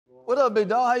What up, big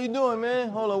dog? How you doing, man?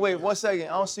 Hold on, wait 1 second. I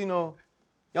don't see no.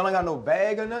 Y'all ain't got no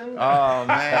bag or nothing? Oh,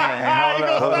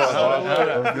 man. Hold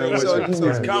up.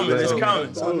 It's coming. It's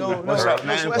coming. So no man?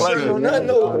 sweatshirt, no nothing,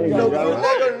 no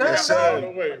neck or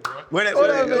nothing. Hold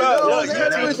up,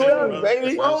 big dog.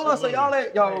 Baby. Hold on, so y'all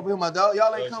over here, my dog.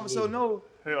 Y'all ain't coming, so no.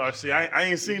 Hey, RC, I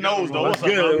ain't seen those though. What's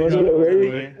good? What's up,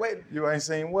 baby? Wait, You ain't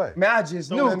seen what? man, I just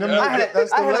knew. I had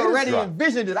already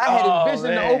envisioned it. I had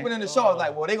envisioned the opening of the show. I was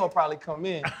like, well, they gonna probably come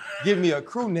in, give me a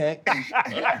crew neck.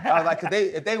 I was like, cause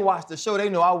if they watch the show, they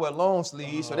know I wear long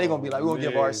sleeves, so they gonna be like, we're gonna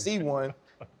give RC one.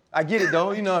 I get it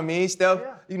though, you know what I mean? Steph,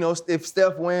 you know, if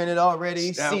Steph wearing it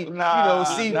already,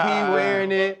 CP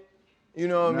wearing it. You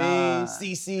know what I mean?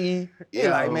 CC.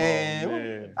 You're like,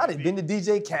 man, I done been to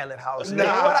DJ Khaled house. What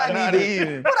I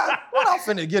need what I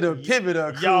finna get a pivot or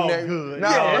a crew Y'all neck? good.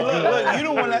 Look, you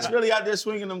the one that's really out there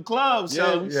swinging them clubs.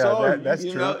 So that's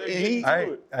you true. know,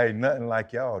 and Hey, nothing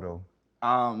like y'all though.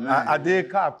 man. I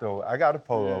did cop though. I got a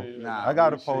polo. I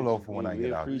got a polo for when I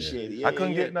get out appreciate there. it. I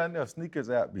couldn't get nothing else. Sneakers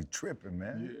out be tripping,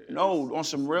 man. No, on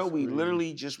some real, we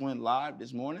literally just went live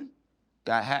this morning,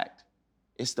 got hacked.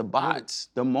 It's the bots.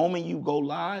 The moment you go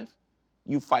live,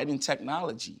 you fighting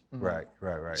technology. Right.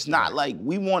 It's not like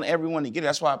we want everyone to get it.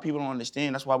 That's why people don't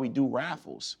understand. That's why we do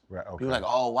raffles. Right, okay. People are like,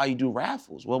 oh, why you do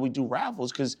raffles? Well, we do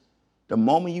raffles because the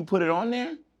moment you put it on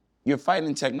there, you're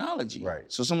fighting technology. Right.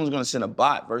 So someone's gonna send a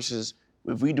bot versus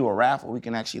if we do a raffle, we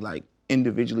can actually like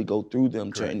individually go through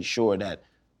them to ensure that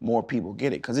more people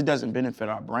get it. Because it doesn't benefit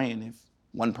our brand if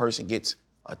one person gets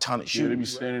a ton of shoes. Yeah, they be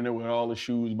standing there with all the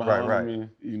shoes behind them. And,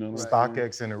 you know what I'm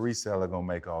saying? StockX and the reseller gonna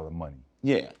make all the money.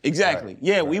 Yeah, exactly.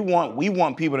 Yeah, we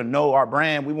want people to know our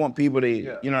brand. We want people to,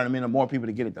 you know what I mean? The more people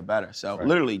to get it, the better. So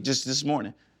literally, just this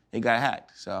morning, it got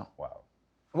hacked. So Wow.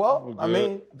 Well, I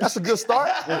mean, that's a good start.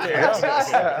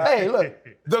 Hey, look,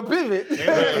 the pivot.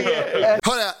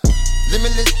 Hold up,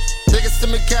 limitless. Take a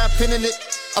stomach, cap, pinning it.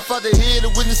 I fought to hear to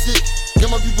witness it. Get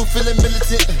my people feeling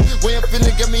militant. Way I'm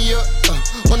feeling, get me up.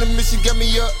 On the mission, get me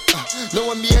up.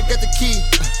 Knowing me, I got the key.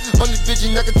 On this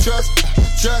vision, I can trust.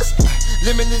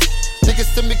 Limitless. Take a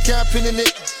stomach, cap, pinning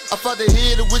it. I fought to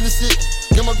hear to witness it.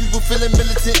 Get my people feeling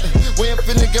militant. Way I'm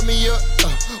feeling, get me up.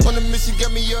 On the mission,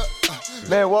 get me up.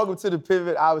 Man, welcome to the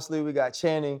pivot. Obviously, we got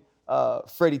Channing,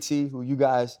 Freddie T, who you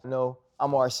guys know.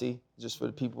 I'm RC, just for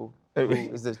the people.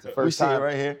 Is this the first time? We see it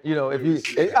right here. You know, if you,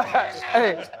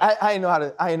 I ain't know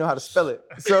how to spell it.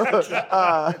 So,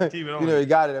 you know, you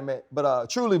got it, man. But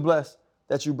truly blessed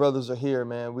that you brothers are here,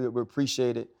 man. We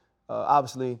appreciate it.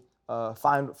 Obviously,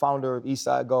 founder of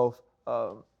Eastside Golf,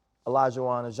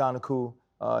 Olajuwon Ajanaku,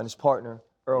 and his partner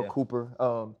Earl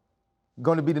Cooper,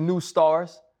 going to be the new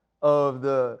stars of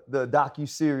the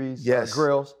docu-series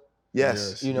Grills.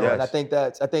 Yes. You know, and I think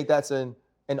that's an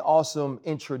awesome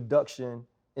introduction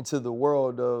into the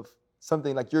world of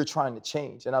something like you're trying to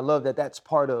change. And I love that that's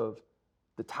part of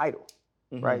the title,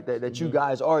 right? That you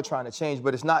guys are trying to change,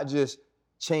 but it's not just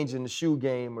changing the shoe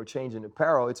game or changing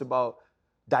apparel. It's about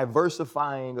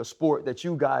diversifying a sport that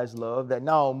you guys love, that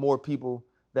now more people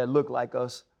that look like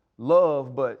us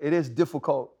love, but it is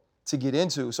difficult to get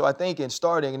into. So I think in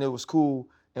starting, and it was cool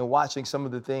in watching some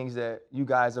of the things that you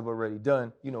guys have already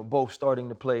done, you know, both starting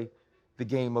to play the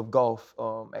game of golf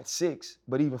at 6,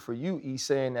 but even for you, E,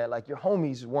 saying that like your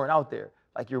homies weren't out there,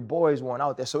 like your boys weren't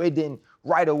out there. So it didn't,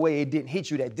 right away, it didn't hit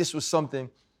you that this was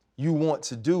something you want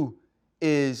to do.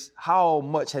 Is how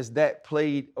much has that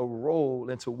played a role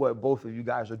into what both of you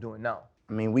guys are doing now?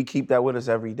 I mean, we keep that with us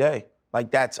every day.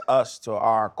 Like that's us to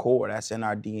our core, that's in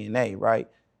our DNA, right?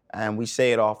 And we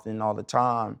say it often all the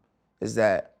time, is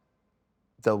that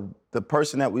the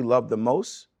person that we love the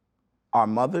most, our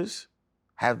mothers,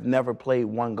 have never played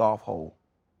one golf hole.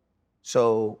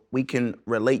 So we can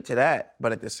relate to that,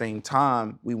 but at the same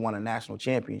time, we won a national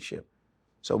championship.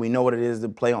 So we know what it is to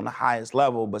play on the highest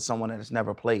level, but someone that has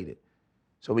never played it.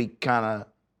 So we kind of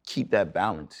keep that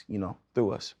balance, you know, through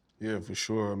us. Yeah, for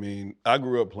sure. I mean, I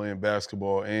grew up playing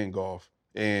basketball and golf,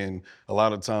 and a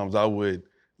lot of times I would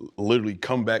literally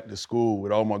come back to school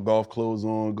with all my golf clothes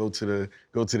on, go to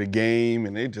the game,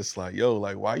 and they just like, yo,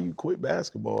 like, why you quit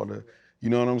basketball? You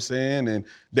know what I'm saying? And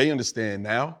they understand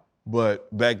now,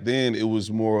 but back then it was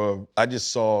more of, I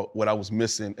just saw what I was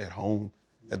missing at home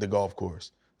at the golf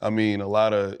course. I mean, a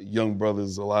lot of young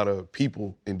brothers, a lot of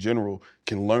people in general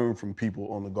can learn from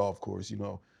people on the golf course, you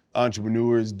know,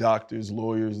 entrepreneurs, doctors,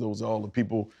 lawyers, those are all the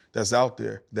people that's out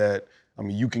there that, I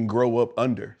mean, you can grow up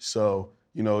under. So,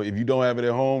 you know, if you don't have it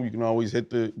at home, you can always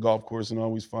hit the golf course and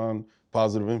always find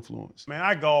positive influence. Man,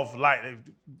 I golf light.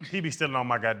 He be stealing all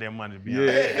my goddamn money, to be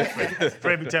honest.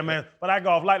 Fred be telling me, but I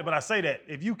golf light. But I say that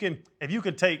if you can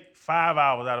take 5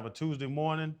 hours out of a Tuesday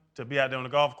morning to be out there on the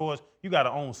golf course, you got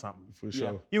to own something. For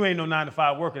sure. You ain't no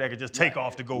 9-to-5 worker that could just take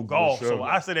off to go golf. sure. So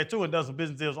I say that too, and does some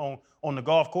business deals on the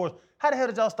golf course. How the hell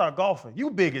did y'all start golfing? You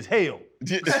big as hell.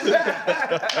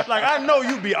 Like, I know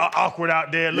you be awkward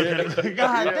out there looking.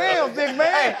 God damn, big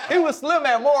man. He was slim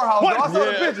at Morehouse. What? Though. I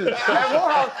saw the pictures.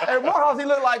 At Morehouse, he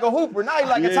looked like a hooper. Now he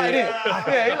like a tight end.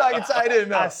 Yeah, he like a tight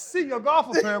end now. I see your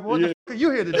golf apparel, but what the fuck are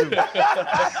you here to do?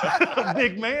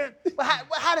 Big man. But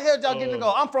how the hell did y'all get into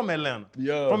golf? I'm from Atlanta.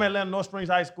 Yeah. From Atlanta, North Springs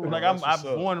High School. Like, I'm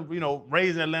born,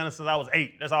 raised in Atlanta since I was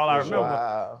 8. That's all I remember.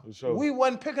 Wow. For sure. We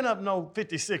wasn't picking up no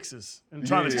 56s and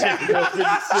trying to check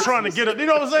trying to get up. You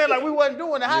know what I'm saying? Like, we wasn't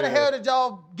doing it. How the hell did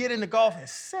y'all get into golf at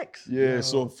 6? Yeah,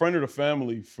 so a friend of the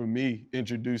family, for me,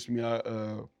 introduced me.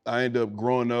 I ended up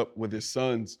growing up with his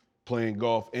sons playing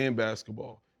golf and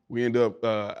basketball. We ended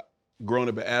up growing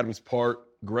up at Adams Park,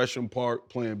 Gresham Park,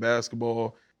 playing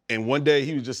basketball. And one day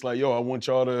he was just like, yo, I want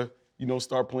y'all to,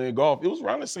 start playing golf. It was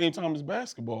around the same time as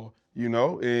basketball,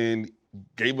 and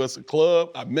gave us a club.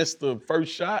 I missed the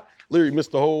first shot, literally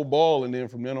missed the whole ball. And then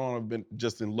from then on, I've been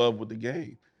just in love with the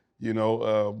game,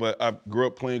 But I grew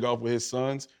up playing golf with his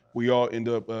sons. We all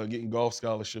ended up getting golf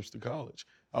scholarships to college.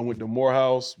 I went to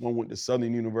Morehouse, one went to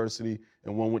Southern University,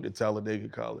 and one went to Talladega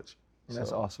College.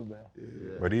 That's awesome, man.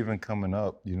 Yeah. But even coming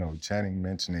up, Channing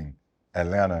mentioning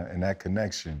Atlanta and that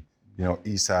connection,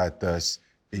 Eastside thus,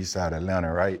 Eastside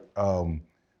Atlanta, right?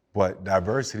 But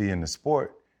diversity in the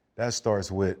sport, that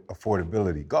starts with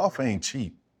affordability. Golf ain't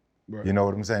cheap. Right. You know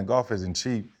what I'm saying? Golf isn't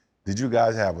cheap. Did you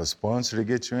guys have a sponsor to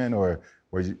get you in, or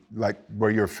were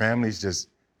your families just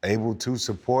able to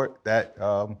support that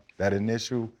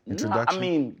initial introduction? I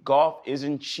mean, golf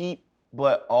isn't cheap,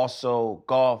 but also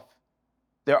golf,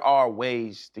 there are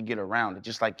ways to get around it,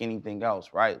 just like anything else,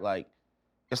 right? Like,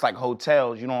 it's like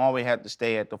hotels. You don't always have to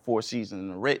stay at the Four Seasons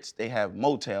and the Ritz. They have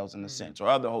motels in a sense, or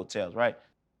other hotels, right?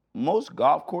 Most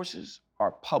golf courses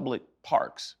are public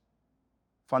parks,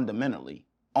 fundamentally,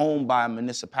 owned by a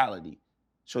municipality.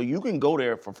 So you can go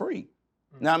there for free.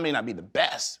 Now, it may not be the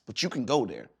best, but you can go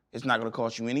there. It's not gonna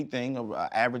cost you anything. An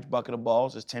average bucket of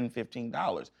balls is $10,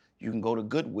 $15. You can go to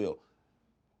Goodwill.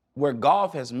 Where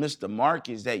golf has missed the mark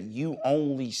is that you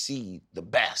only see the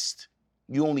best.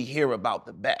 You only hear about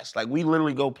the best. Like, we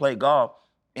literally go play golf,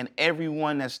 and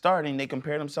everyone that's starting, they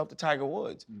compare themselves to Tiger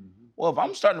Woods. Mm-hmm. Well, if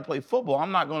I'm starting to play football,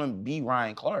 I'm not gonna be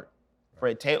Ryan Clark,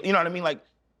 Fred Taylor. You know what I mean? Like,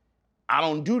 I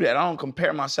don't do that. I don't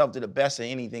compare myself to the best of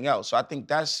anything else. So I think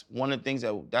that's one of the things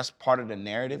that's part of the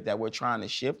narrative that we're trying to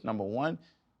shift, number one.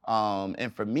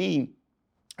 And for me,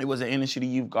 it was an inner city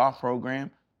youth golf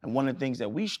program. And one of the things that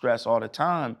we stress all the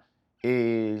time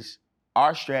is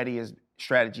our strategy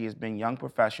has been young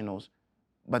professionals.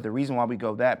 But the reason why we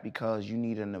go that, because you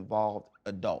need an involved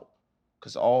adult.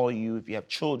 Because if you have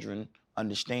children,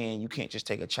 understand you can't just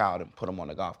take a child and put them on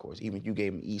the golf course. Even if you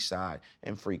gave them Eastside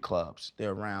and free clubs,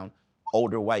 they're around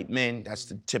older white men. That's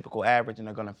the typical average, and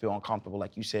they're gonna feel uncomfortable,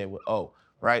 like you said, with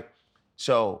right?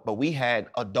 So, but we had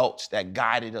adults that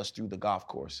guided us through the golf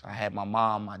course. I had my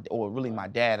mom, my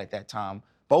dad at that time.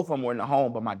 Both of them were in the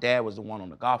home, but my dad was the one on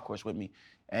the golf course with me.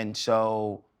 And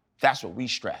so that's what we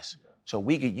stress. So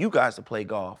we get you guys to play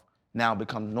golf now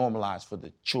become normalized for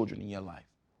the children in your life.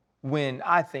 When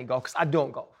I think golf, because I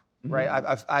don't golf, right?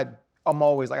 I'm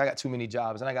always like, I got too many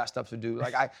jobs and I got stuff to do.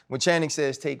 Like, when Channing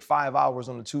says take 5 hours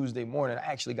on a Tuesday morning, I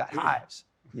actually got hives.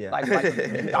 Yeah. Like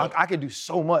I could do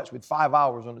so much with 5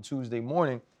 hours on a Tuesday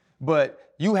morning. But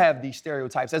you have these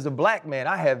stereotypes. As a black man,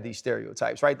 I have these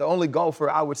stereotypes, right? The only golfer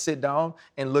I would sit down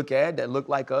and look at that looked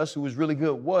like us, who was really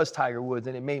good, was Tiger Woods.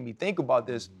 And it made me think about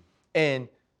this. And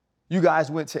you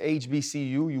guys went to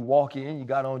HBCU, you walk in, you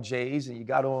got on J's and you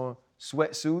got on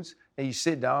sweatsuits, and you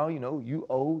sit down, you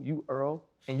Earl,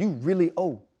 and you really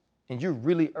and you're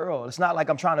really Earl. It's not like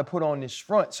I'm trying to put on this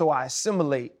front so I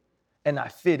assimilate and I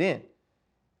fit in.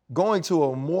 Going to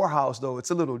a Morehouse, though,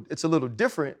 it's a little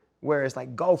different, where it's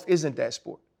like golf isn't that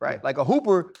sport, right? Like a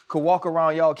hooper could walk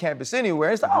around y'all campus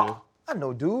anywhere. It's like, I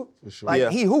know, dude. For sure. Like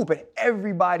he hoop, and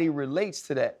everybody relates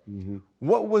to that. Mm-hmm.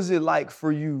 What was it like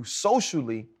for you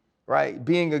socially, right?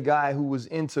 Being a guy who was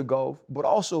into golf, but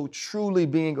also truly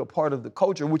being a part of the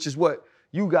culture, which is what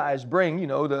you guys bring.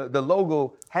 The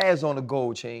logo has on a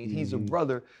gold chain. Mm-hmm. He's a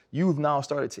brother. You've now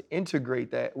started to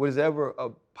integrate that. Was it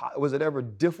ever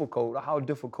difficult, or how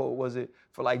difficult was it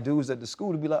for like dudes at the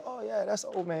school to be like, oh yeah, that's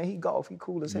old man, he golf, he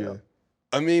cool as hell?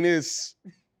 I mean, it's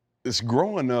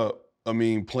growing up,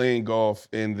 playing golf,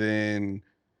 and then,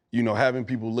 having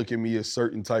people look at me a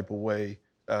certain type of way.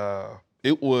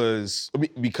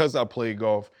 Because I played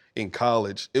golf in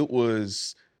college,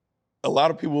 a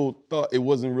lot of people thought it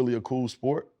wasn't really a cool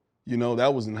sport.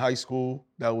 That was in high school,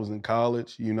 that was in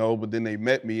college, but then they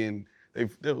met me and they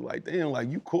were like, damn, like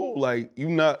you cool, like you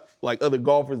not like other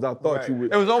golfers I thought you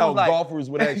would. It was almost how like golfers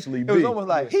would actually be. It was almost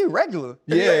like he regular.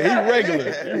 Yeah, he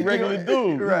regular. He regular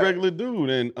dude. Right. He regular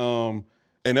dude.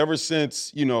 And ever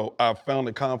since, I found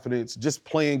the confidence just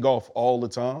playing golf all the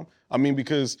time. I mean,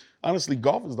 because honestly,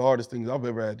 golf is the hardest thing I've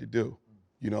ever had to do.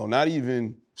 Not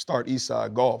even start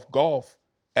Eastside golf. Golf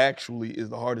actually is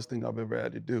the hardest thing I've ever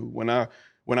had to do. When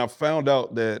I found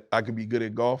out that I could be good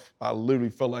at golf, I literally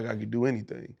felt like I could do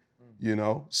anything,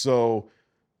 So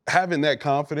having that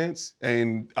confidence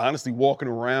and honestly walking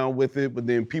around with it, but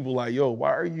then people like, yo, how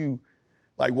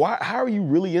are you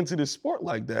really into this sport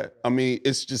like that? I mean,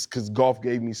 it's just because golf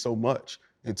gave me so much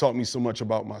and taught me so much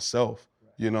about myself,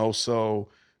 So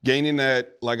gaining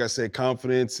that, like I said,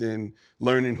 confidence and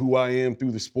learning who I am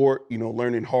through the sport,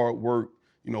 learning hard work,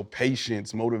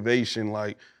 patience, motivation,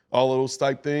 like all of those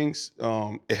type things,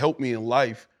 it helped me in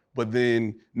life. But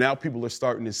then now people are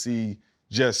starting to see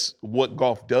just what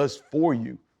golf does for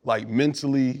you, like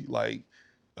mentally, like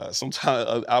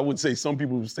sometimes I would say some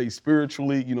people would say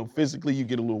spiritually, physically, you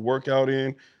get a little workout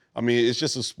in. I mean, it's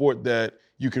just a sport that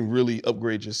you can really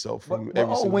upgrade yourself from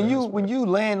every single aspect. When you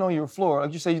land on your floor,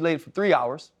 like you say, you laid for 3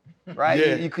 hours, right?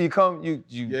 Yeah.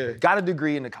 You got a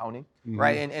degree in accounting,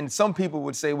 right? And some people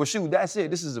would say, well, shoot, that's it.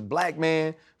 This is a black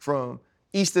man from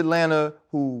East Atlanta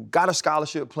who got a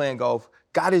scholarship playing golf,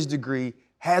 got his degree,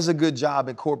 has a good job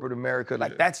in corporate America.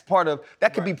 Like that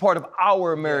could be part of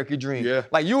our American dream. Yeah.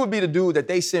 Like you would be the dude that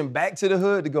they send back to the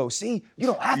hood to go, see, you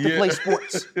don't have to play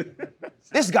sports.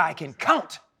 This guy can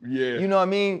count. Yeah. You know what I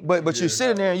mean? But you're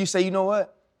sitting there and you say, you know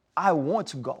what? I want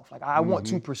to golf. Like I want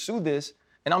to pursue this,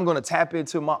 and I'm gonna tap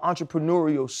into my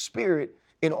entrepreneurial spirit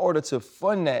in order to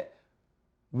fund that.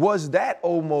 Was that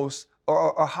almost,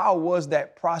 or how was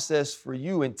that process for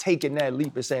you in taking that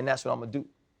leap and saying that's what I'm gonna do?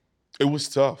 It was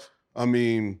tough. I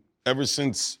mean, ever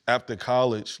since after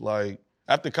college, I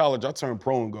turned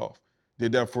pro in golf.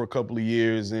 Did that for a couple of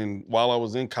years, and while I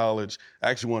was in college,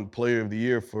 I actually won Player of the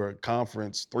Year for a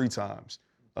conference 3 times.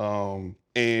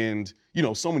 And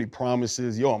so many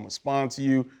promises. Yo, I'm gonna sponsor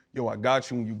you. Yo, I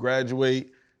got you when you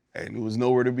graduate, and it was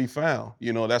nowhere to be found.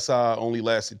 That's how I only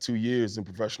lasted 2 years in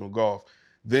professional golf.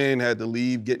 Then had to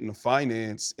leave, get into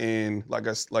finance, and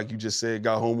like you just said,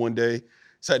 got home one day,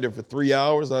 sat there for 3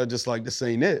 hours. I was just like, this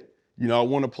ain't it. I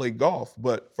want to play golf,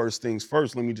 but first things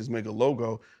first, let me just make a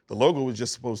logo. The logo was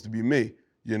just supposed to be me,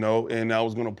 and I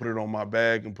was gonna put it on my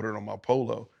bag and put it on my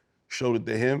polo. Showed it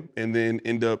to him, and then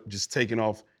end up just taking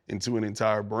off into an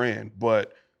entire brand.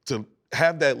 But to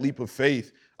have that leap of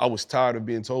faith, I was tired of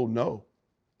being told no.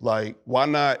 Like, why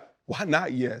not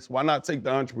yes? Why not take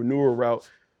the entrepreneur route?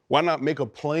 Why not make a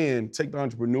plan, take the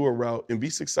entrepreneur route, and be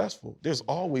successful? There's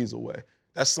always a way.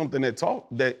 That's something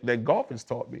that golf has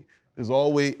taught me. There's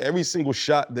always, every single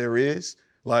shot there is,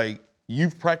 like,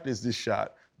 you've practiced this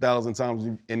shot 1,000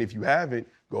 times, and if you haven't,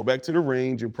 go back to the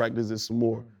range and practice it some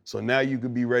more. So now you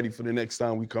could be ready for the next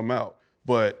time we come out.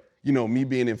 But, me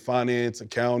being in finance,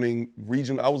 accounting,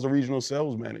 I was a regional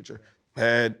sales manager,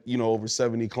 had, over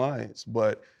 70 clients.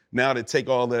 But now to take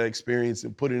all that experience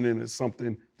and put it into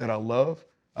something that I love,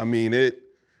 I mean,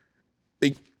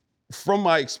 from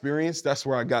my experience, that's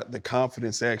where I got the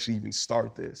confidence to actually even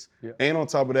start this. Yeah. And on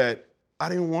top of that, I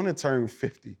didn't want to turn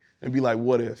 50 and be like,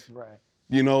 what if? Right.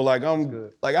 I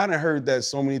done heard that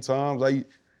so many times.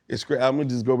 It's great. I'm gonna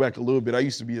just go back a little bit. I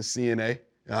used to be a CNA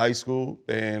in high school,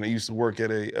 and I used to work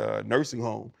at a nursing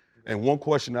home. And one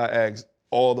question I asked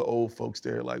all the old folks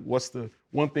there, like, what's the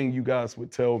one thing you guys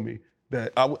would tell me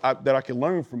that I can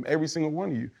learn from every single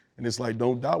one of you? And it's like,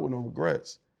 don't die with no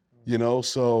regrets,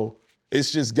 So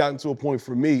it's just gotten to a point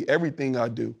for me, everything I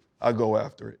do, I go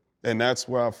after it. And that's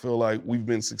where I feel like we've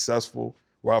been successful,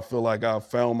 where I feel like I've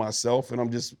found myself, and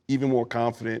I'm just even more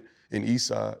confident in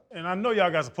Eastside. And I know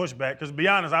y'all got some pushback, because to be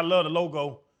honest, I love the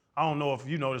logo. I don't know if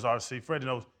you know this, RC, Freddie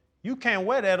knows. You can't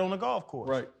wear that on the golf course.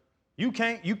 Right. You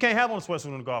can't have on a sweatsuit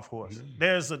on the golf course.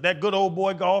 There's that good old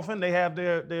boy golfing. They have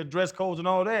their dress codes and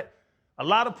all that. A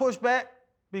lot of pushback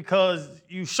because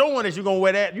you showing that you're gonna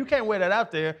wear that. You can't wear that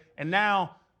out there. And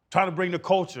now trying to bring the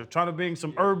culture, trying to bring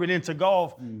some urban into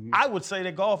golf. I would say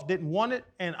that golf didn't want it,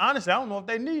 and honestly, I don't know if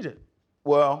they need it.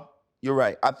 Well, you're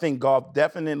right. I think golf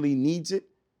definitely needs it,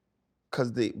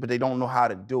 but they don't know how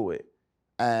to do it.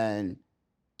 And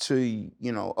to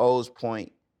O's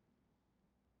point,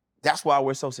 that's why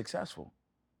we're so successful,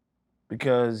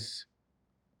 because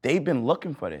they've been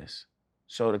looking for this.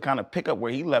 So to kind of pick up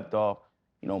where he left off,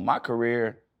 my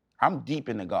career, I'm deep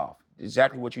into golf.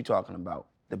 Exactly what you're talking about.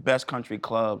 The best country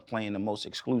clubs playing the most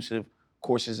exclusive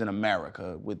courses in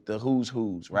America with the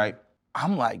who's, right?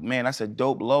 I'm like, man, that's a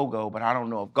dope logo, but I don't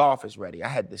know if golf is ready. I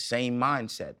had the same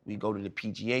mindset. We go to the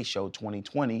PGA show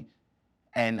 2020,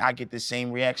 and I get the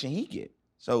same reaction he get.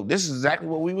 So this is exactly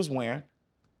what we was wearing.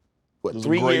 It was a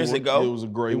 3 gray years one. ago? Yeah, it was a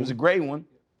gray It was a one. gray one.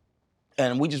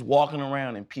 And we just walking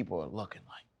around, and people are looking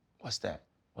like, what's that?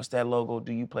 What's that logo?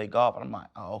 Do you play golf? And I'm like,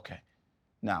 oh, okay.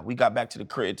 Now, we got back to the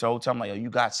crib, to the hotel. I'm like, yo, you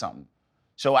got something.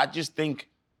 So I just think,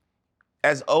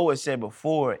 as O has said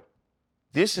before,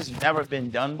 this has never been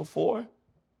done before.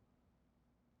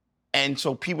 And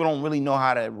so people don't really know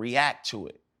how to react to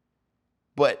it.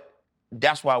 But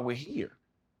that's why we're here.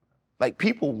 Like,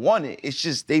 people want it. It's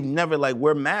just they've never, like,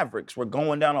 we're mavericks. We're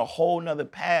going down a whole nother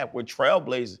path. We're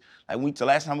trailblazers. Like, the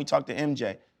last time we talked to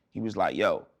MJ, he was like,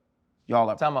 yo, y'all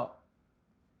are... Time out.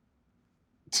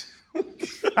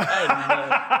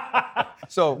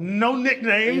 So No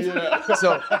nicknames.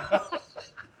 so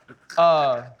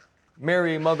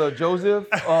Mary, mother of Joseph.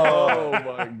 Oh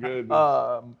my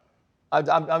goodness.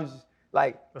 I'm just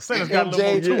like The sentence got a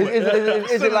little more to it. Is it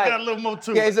Sentence like got a little more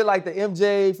to yeah? it. Is it like the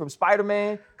MJ from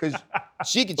Spider-Man? Because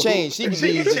she can change. She can be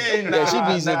She can change. yeah. She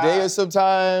be Zendaya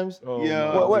sometimes. Oh,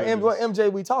 Yeah. my What goodness.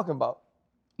 MJ we talking about?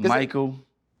 Michael,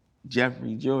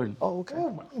 Jeffrey, Jordan. Oh, okay.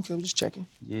 Okay, just checking.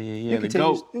 Yeah, the You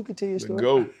GOAT. can tell your The story.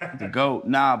 GOAT. The GOAT.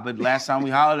 Nah, but last time we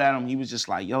hollered at him, he was just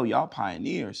like, yo, y'all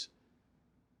pioneers.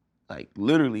 Like,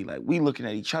 literally, like, we looking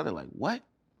at each other like, what?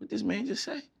 What this man just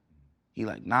say? He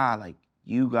like, nah, like,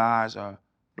 you guys are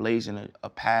blazing a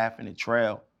path and a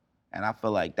trail. And I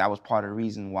feel like that was part of the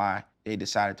reason why they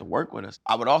decided to work with us.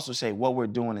 I would also say what we're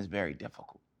doing is very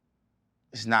difficult.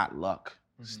 It's not luck.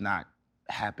 It's not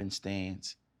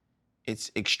happenstance.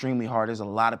 It's extremely hard. There's a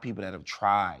lot of people that have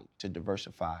tried to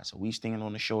diversify. So we standing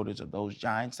on the shoulders of those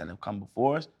giants that have come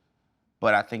before us.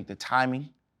 But I think the timing,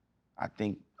 I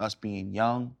think us being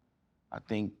young, I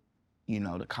think,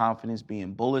 the confidence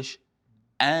being bullish,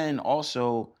 and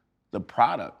also the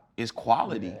product is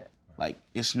quality. Yeah. Like,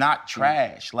 it's not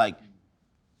trash. Like,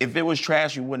 if it was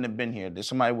trash, we wouldn't have been here.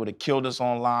 Somebody would have killed us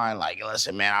online. Like,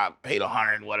 listen, man, I paid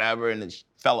 $100, whatever, and it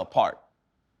fell apart.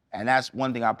 And that's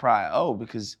one thing I pride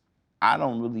because I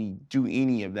don't really do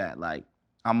any of that. Like,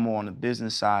 I'm more on the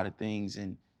business side of things,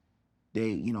 and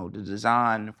they, the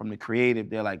design from the creative,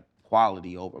 they're like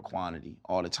quality over quantity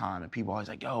all the time. And people always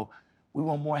like, yo, we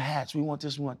want more hats, we want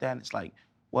this, we want that. And it's like,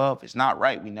 well, if it's not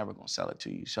right, we never gonna sell it to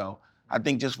you. So I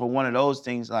think just for one of those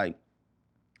things, like,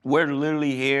 we're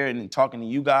literally here and talking to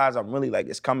you guys, I'm really like,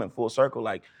 it's coming full circle.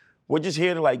 Like, we're just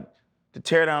here to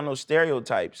tear down those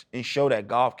stereotypes and show that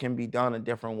golf can be done a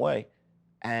different way.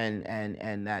 And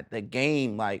that the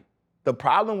game, like, the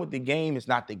problem with the game is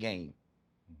not the game.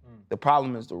 The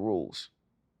problem is the rules,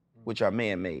 which are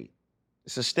man-made.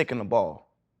 It's a stick in the ball,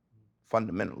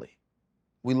 fundamentally.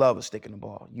 We love a stick in the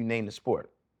ball. You name the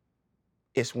sport.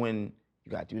 It's when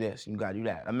you gotta do this, you gotta do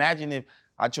that. Imagine if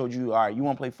I told you, all right, you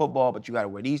wanna play football, but you gotta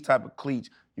wear these type of cleats,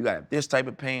 you gotta have this type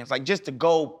of pants, like, just to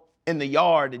go in the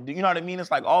yard, you know what I mean? It's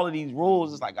like all of these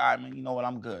rules, it's like, all right, man, you know what,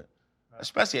 I'm good.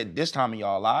 Especially at this time in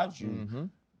y'all lives, you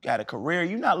got a career,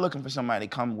 you're not looking for somebody to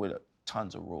come with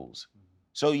tons of rules.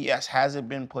 So yes, has it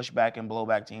been pushed back and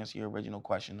blowback to answer your original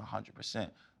question? 100%.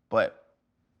 But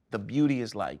the beauty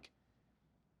is, like,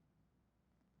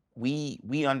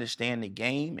 we understand the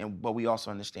game, but we also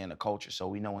understand the culture, so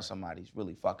we know when somebody's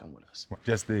really fucking with us.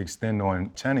 Just to extend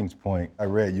on Channing's point, I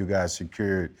read you guys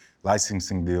secured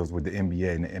licensing deals with the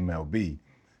NBA and the MLB.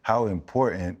 How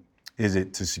important is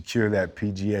it to secure that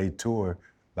PGA Tour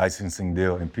licensing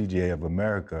deal and PGA of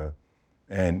America?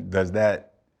 And does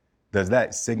that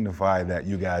signify that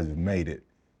you guys have made it?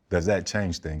 Does that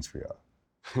change things for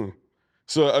y'all?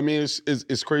 So, I mean,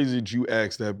 it's crazy that you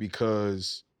asked that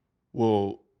because,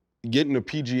 well, getting a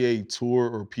PGA Tour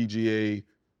or PGA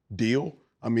deal,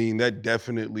 I mean, that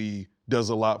definitely does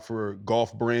a lot for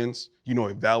golf brands. It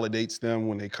validates them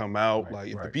when they come out.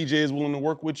 If the PGA is willing to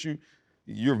work with you,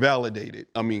 you're validated.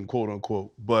 I mean, quote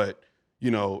unquote. But,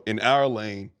 in our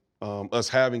lane, us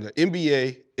having an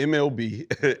NBA,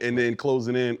 MLB, and then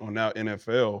closing in on now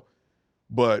NFL,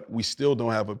 but we still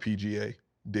don't have a PGA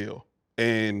deal.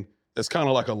 And that's kind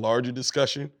of like a larger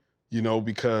discussion,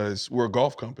 because we're a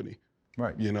golf company.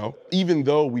 Right. Even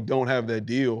though we don't have that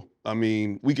deal, I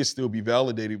mean, we can still be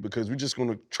validated because we're just going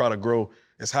to try to grow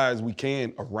as high as we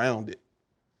can around it.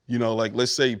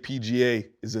 Let's say PGA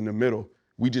is in the middle.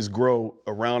 We just grow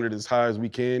around it as high as we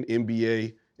can,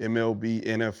 NBA, MLB,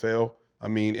 NFL. I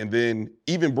mean, and then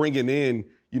even bringing in,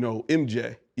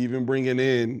 MJ, even bringing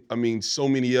in, I mean, so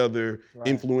many other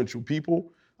influential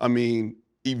people. I mean,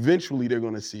 eventually they're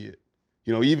going to see it.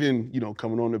 Even,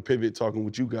 coming on the pivot, talking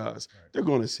with you guys, they're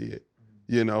going to see it.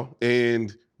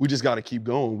 And we just got to keep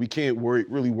going. We can't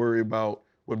really worry about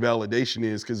what validation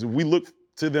is. Because if we look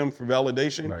to them for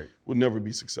validation, Right. we'll never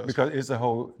be successful. Because it's a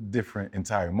whole different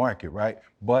entire market, right?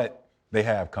 But they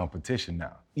have competition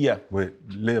now. Yeah. With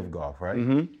Live Golf, right?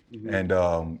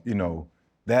 And you know,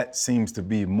 that seems to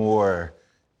be more,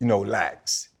 you know,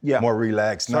 lax. Yeah. More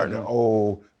relaxed, not the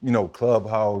old, you know,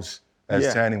 clubhouse, as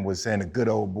Yeah. Channing was saying, a good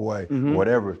old boy, or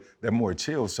whatever. They're more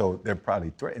chill, so they're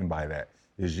probably threatened by that.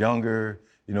 It's younger,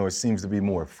 you know, it seems to be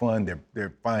more fun.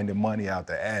 They're finding money out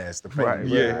the ass, the fake Right,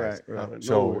 guys. right.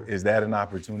 So is that an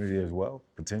opportunity as well,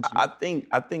 potentially?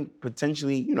 I think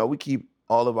potentially, you know, we keep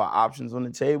all of our options on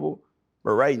the table,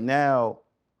 but right now,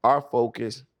 our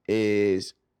focus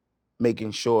is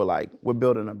making sure like we're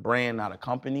building a brand, not a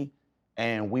company,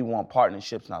 and we want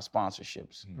partnerships, not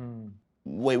sponsorships. The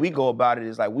way we go about it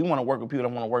is like we want to work with people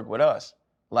that want to work with us.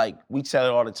 Like we tell it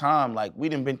all the time, like we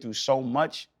done been through so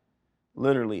much,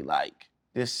 literally like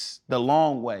the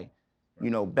long way,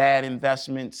 you know, bad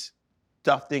investments,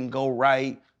 stuff didn't go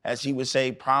right, as he would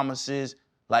say, promises.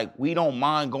 Like we don't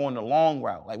mind going the long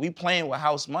route. Like we playing with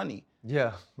house money.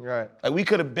 Yeah, right. Like we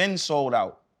could have been sold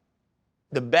out.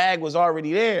 The bag was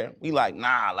already there. We like,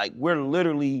 nah, like we're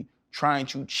literally trying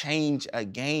to change a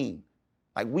game.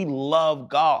 Like we love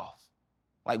golf.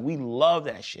 Like we love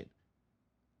that shit.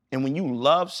 And when you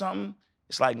love something,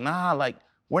 it's like, nah, like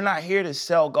we're not here to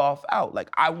sell golf out. Like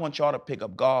I want y'all to pick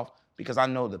up golf because I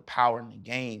know the power in the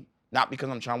game, not because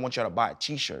I want y'all to buy a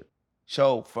t-shirt.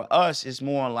 So for us, it's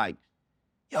more like,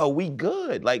 yo, we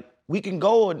good. Like we can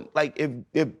go and like if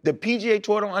the PGA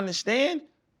Tour don't understand,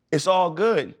 it's all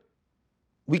good.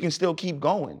 We can still keep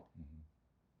going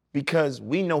because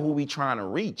we know who we trying to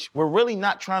reach. We're really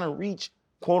not trying to reach,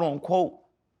 quote unquote,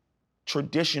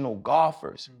 traditional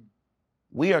golfers.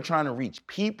 We are trying to reach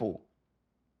people.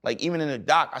 Like even in the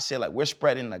doc, I said like we're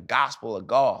spreading the gospel of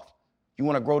golf. You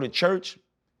want to grow the church?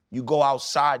 You go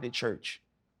outside the church.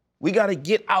 We got to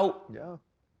get out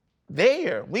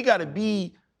there. We got to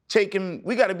be in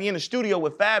the studio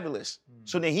with Fabulous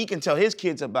so that he can tell his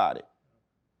kids about it.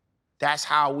 That's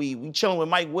how we chilling with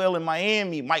Mike Will in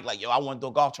Miami. Mike like, yo, I want to do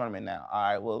a golf tournament now. All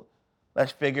right, well,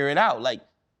 let's figure it out. Like,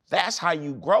 that's how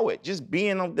you grow it. Just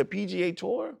being on the PGA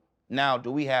Tour. Now,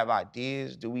 do we have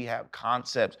ideas? Do we have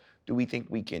concepts? Do we think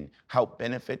we can help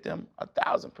benefit them?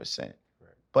 1,000%. Right.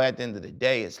 But at the end of the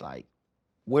day, it's like,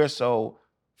 we're so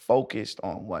focused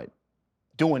on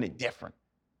doing it different.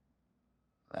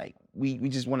 Like, we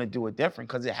just want to do it different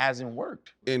because it hasn't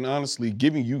worked. And honestly,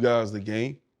 giving you guys the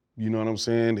game, you know what I'm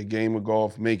saying? The game of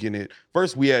golf, making it,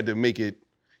 first we had to make it,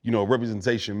 you know,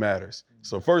 representation matters.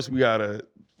 So first you gotta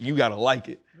like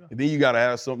it. And then you gotta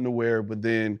have something to wear. But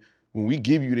then when we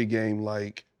give you the game,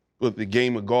 like with the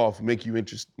game of golf, make you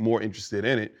more interested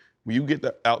in it, when you get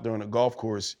out there on a golf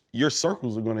course, your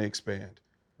circles are gonna expand.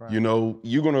 Right. You know,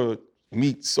 you're gonna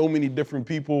meet so many different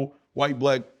people, white,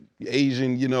 black,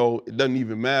 Asian, you know, it doesn't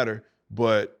even matter,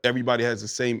 but everybody has the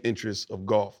same interest of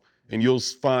golf. And you'll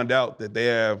find out that they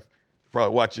have,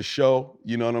 probably watch a show,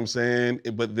 you know what I'm saying?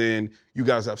 But then you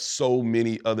guys have so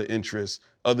many other interests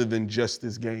other than just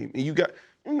this game. And you're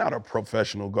not a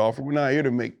professional golfer. We're not here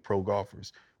to make pro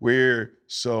golfers. We're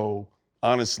so,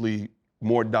 honestly,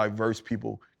 more diverse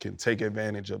people can take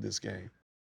advantage of this game.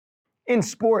 In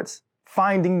sports,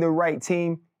 finding the right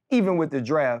team, even with the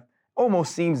draft,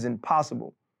 almost seems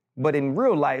impossible. But in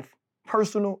real life,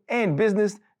 personal and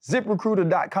business,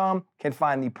 ZipRecruiter.com can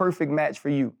find the perfect match for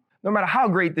you. No matter how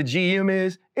great the GM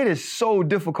is, it is so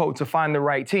difficult to find the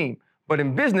right team. But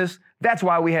in business, that's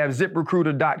why we have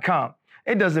ZipRecruiter.com.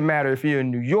 It doesn't matter if you're in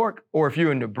New York or if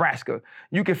you're in Nebraska,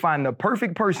 you can find the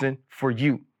perfect person for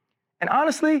you. And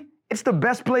honestly, it's the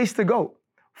best place to go.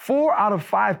 4 out of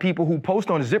 5 people who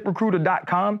post on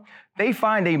ZipRecruiter.com, they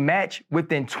find a match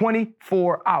within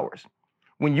 24 hours.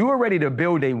 When you are ready to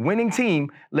build a winning team,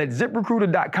 let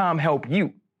ZipRecruiter.com help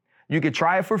you. You can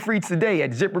try it for free today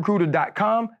at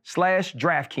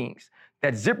ZipRecruiter.com/DraftKings.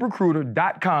 That's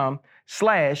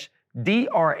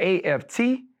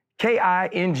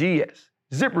ZipRecruiter.com/DraftKings.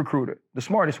 ZipRecruiter, the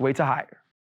smartest way to hire.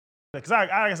 Because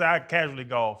I casually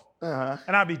golf,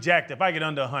 and I'd be jacked if I get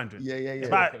under 100. Yeah.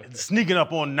 If I sneaking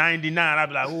up on 99, I'd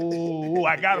be like, ooh,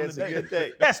 I got him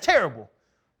today. That's terrible.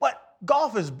 But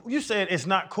golf is, you said it's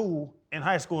not cool in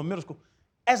high school and middle school.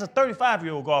 As a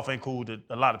 35-year-old, golf ain't cool to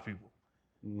a lot of people.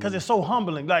 Because it's so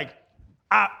humbling. Like,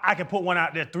 I can put one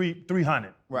out there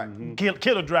 300. Right.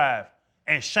 Kill a drive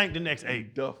and shank the next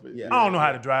 8. Duff it. Yeah. I don't know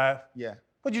how to drive. Yeah.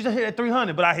 But you just hit at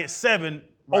 300, but I hit 7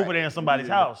 over there in somebody's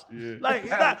house. Yeah.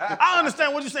 Like, I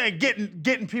understand what you're saying,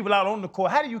 getting people out on the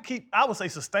court. How do you keep, I would say,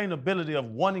 sustainability of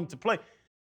wanting to play?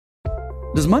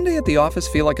 Does Monday at the office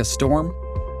feel like a storm?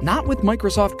 Not with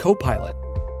Microsoft Copilot.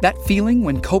 That feeling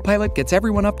when Copilot gets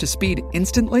everyone up to speed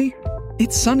instantly?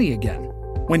 It's sunny again.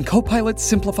 When Copilot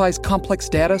simplifies complex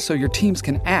data so your teams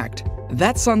can act,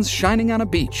 that sun's shining on a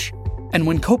beach. And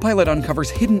when Copilot uncovers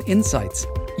hidden insights,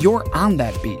 you're on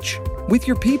that beach with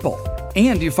your people,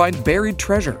 and you find buried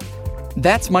treasure.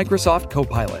 That's Microsoft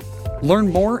Copilot.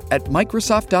 Learn more at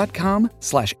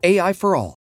Microsoft.com/AI for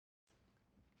all.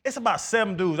 It's about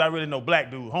 7 dudes I really know, black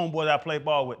dudes, homeboys I play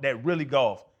ball with, that really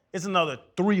golf. It's another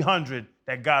 300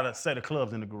 that got a set of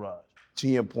clubs in the garage. To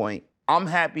your point, I'm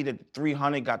happy that the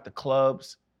 300 got the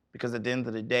clubs because at the end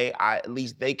of the day, at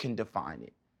least they can define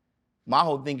it. My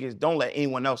whole thing is don't let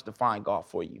anyone else define golf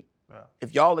for you. Yeah.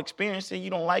 If y'all experience it, you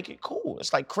don't like it, cool.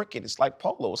 It's like cricket, it's like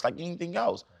polo, it's like anything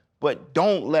else. But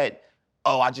don't let,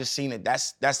 I just seen it.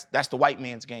 That's the white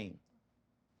man's game.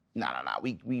 Nah.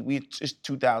 We it's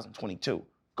 2022.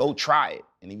 Go try it.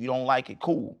 And if you don't like it,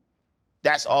 cool.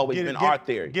 That's always been our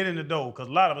theory. Get in the door, because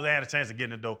a lot of us had a chance to get in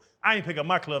the door. I didn't pick up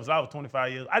my clubs till I was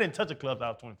 25 years. I didn't touch a club till I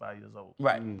was 25 years old.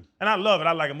 Right. And I love it.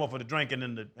 I like it more for the drinking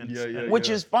and the Which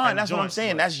is fine. and That's what I'm joints,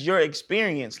 saying. but- That's your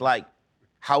experience. Like,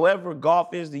 however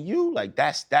golf is to you, like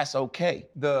that's okay.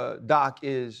 The doc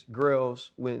is Grills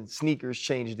when sneakers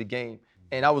changed the game.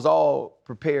 And I was all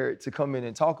prepared to come in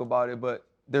and talk about it, but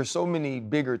there's so many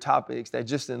bigger topics that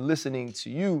just in listening to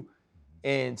you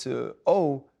and to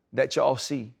that y'all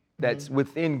see that's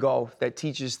within golf that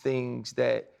teaches things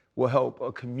that will help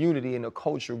a community and a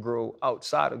culture grow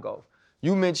outside of golf.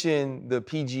 You mentioned the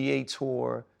PGA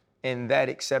Tour and that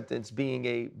acceptance being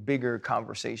a bigger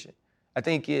conversation. I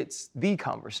think it's the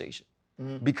conversation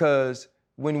because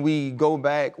when we go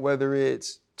back, whether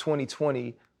it's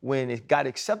 2020, when it got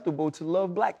acceptable to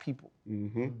love black people,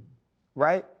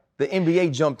 right? The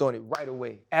NBA jumped on it right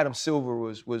away. Adam Silver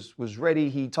was ready.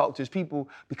 He talked to his people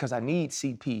because I need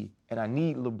CP and I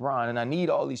need LeBron and I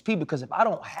need all these people because if I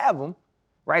don't have them,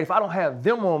 right? If I don't have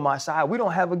them on my side, we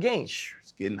don't have a game.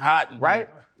 It's getting hot, right?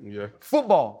 Yeah.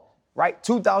 Football, right?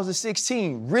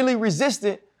 2016, really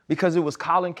resistant because it was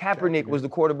Colin Kaepernick was the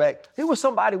quarterback. It was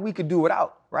somebody we could do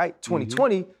without, right?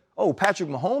 2020, Patrick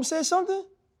Mahomes said something,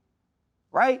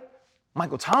 right?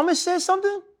 Michael Thomas said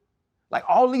something. Like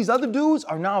all these other dudes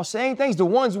are now saying things, the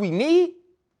ones we need.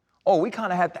 We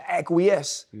kind of have to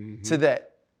acquiesce to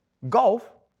that.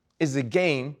 Golf is a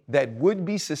game that would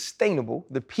be sustainable.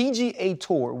 The PGA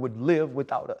Tour would live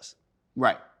without us.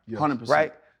 Right, 100%.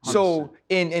 Right? 100%. So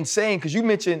in saying, because you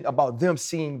mentioned about them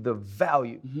seeing the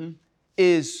value,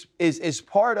 is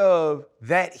part of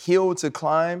that hill to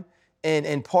climb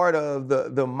and part of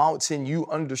the mountain you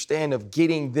understand of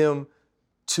getting them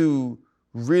to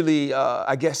really,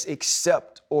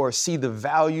 accept or see the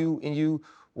value in you,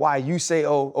 why you say,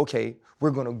 okay,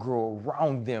 we're gonna grow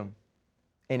around them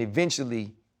and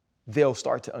eventually they'll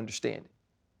start to understand it.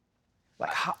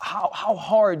 Like how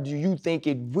hard do you think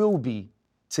it will be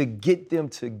to get them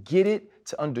to get it,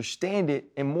 to understand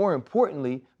it, and more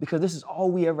importantly, because this is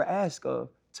all we ever ask of,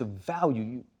 to value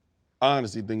you? I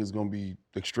honestly think it's gonna be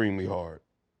extremely hard.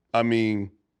 I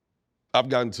mean, I've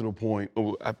gotten to the point,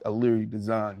 I literally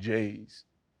designed J's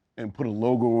and put a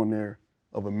logo on there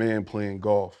of a man playing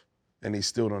golf, and they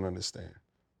still don't understand.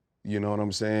 You know what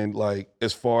I'm saying? Like,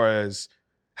 as far as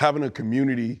having a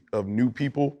community of new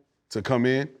people to come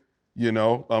in,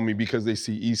 because they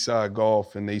see Eastside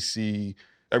Golf and they see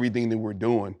everything that we're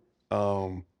doing.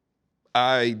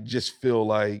 I just feel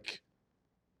like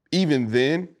even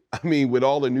then, with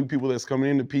all the new people that's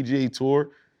coming in the PGA Tour,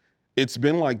 it's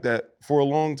been like that for a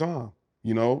long time.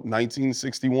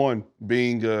 1961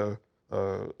 being a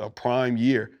prime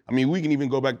year. We can even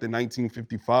go back to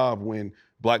 1955 when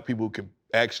black people could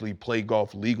actually play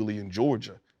golf legally in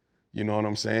Georgia. You know what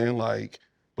I'm saying?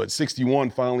 But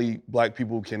 61, finally, black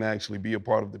people can actually be a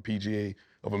part of the PGA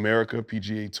of America,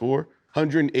 PGA Tour.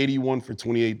 181 for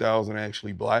 28,000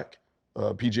 actually black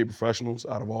PGA professionals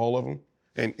out of all of them.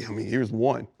 And here's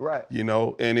one. Right.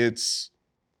 And it's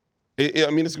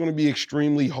going to be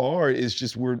extremely hard. It's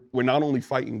just we're not only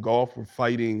fighting golf, we're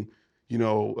fighting,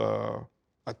 a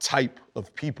type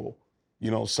of people.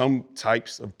 Some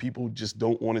types of people just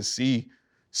don't want to see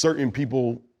certain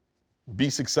people be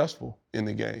successful in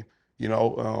the game,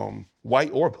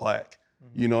 white or black.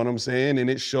 You know what I'm saying? And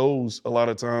it shows a lot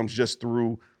of times just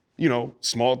through,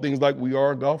 small things like we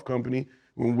are a golf company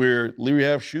when we're literally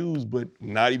have shoes, but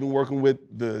not even working with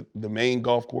the main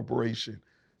golf corporation.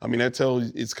 That tells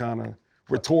you it's kind of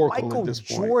rhetorical at this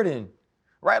point. Michael Jordan,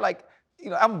 right?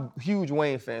 I'm a huge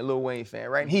Wayne fan, Lil Wayne fan,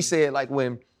 right? And he said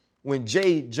when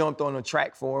Jay jumped on a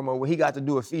track for him or when he got to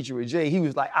do a feature with Jay, he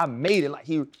was like, I made it.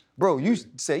 You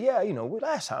said,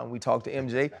 last time we talked to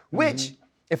MJ, which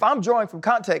if I'm drawing from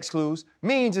context clues,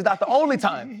 means it's not the only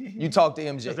time you talk to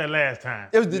MJ. Just that last time.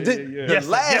 It was the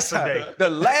last time. The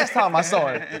last time I saw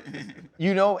it.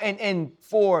 You know, and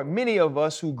for many of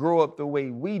us who grow up the way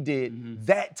we did,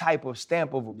 that type of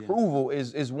stamp of approval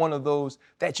is one of those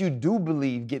that you do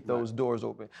believe get those doors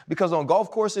open. Because on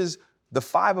golf courses, the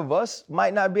 5 of us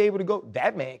might not be able to go.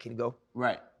 That man can go.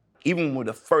 Right. Even with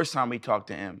the first time we talked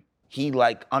to him, he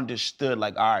like understood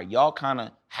like, all right, y'all kind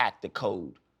of hacked the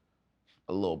code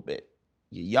a little bit.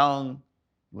 You're young,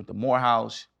 you went to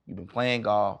Morehouse, you've been playing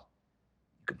golf,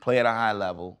 you can play at a high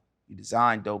level, you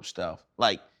design dope stuff.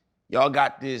 Like, y'all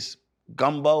got this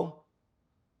gumbo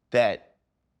that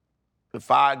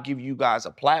if I give you guys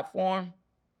a platform,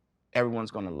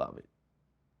 everyone's gonna love it.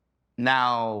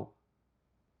 Now,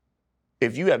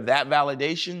 if you have that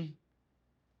validation,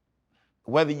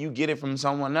 whether you get it from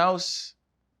someone else,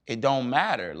 it don't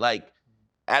matter. Like,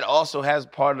 that also has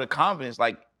part of the confidence.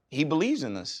 Like, he believes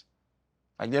in us.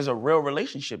 Like, there's a real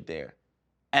relationship there.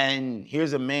 And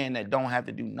here's a man that don't have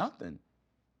to do nothing.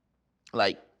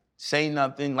 Like, say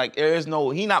nothing. Like,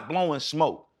 he not blowing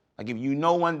smoke. Like, if you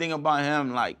know one thing about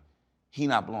him, like, he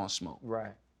not blowing smoke.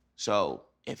 Right. So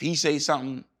if he says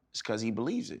something, it's because he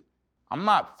believes it. I'm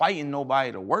not fighting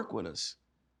nobody to work with us.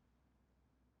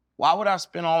 Why would I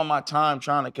spend all of my time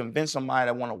trying to convince somebody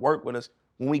that want to work with us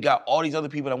when we got all these other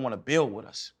people that want to build with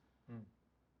us?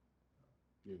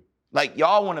 Like,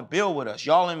 y'all want to build with us.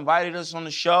 Y'all invited us on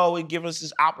the show and give us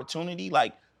this opportunity.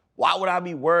 Like, why would I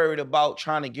be worried about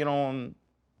trying to get on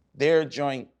their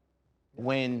joint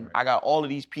when I got all of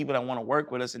these people that want to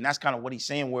work with us? And that's kind of what he's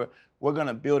saying. We're going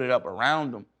to build it up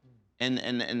around them.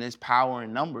 And there's power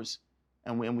in numbers.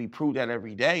 And we prove that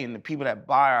every day. And the people that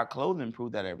buy our clothing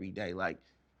prove that every day. Like,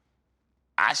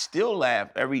 I still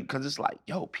laugh because it's like,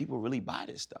 yo, people really buy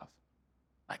this stuff.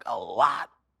 Like, a lot.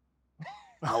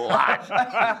 A lot.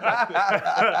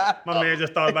 My man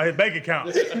just thought about his bank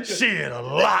account. Shit, a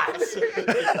lot.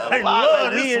 A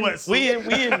lot.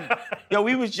 Like,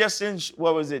 we was just in,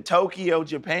 Tokyo,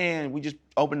 Japan. We just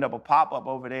opened up a pop-up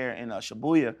over there in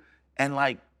Shibuya. And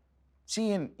like,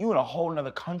 seeing you in a whole nother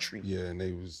country. Yeah, and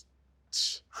they was...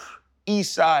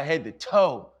 Eastside head to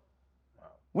toe. Wow.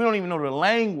 We don't even know the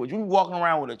language. We be walking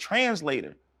around with a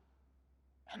translator.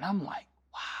 And I'm like,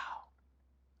 wow.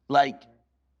 Like,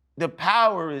 the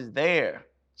power is there.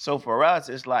 So for us,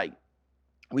 it's like,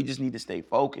 we just need to stay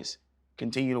focused,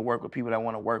 continue to work with people that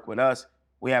want to work with us.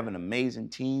 We have an amazing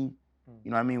team.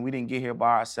 You know what I mean? We didn't get here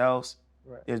by ourselves.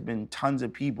 Right. There's been tons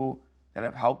of people that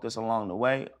have helped us along the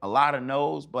way. A lot of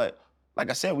no's, but like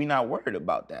I said, we're not worried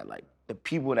about that. Like, the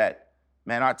people that,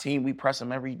 man, our team, we press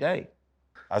them every day.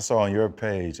 I saw on your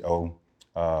page,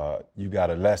 you got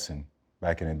a lesson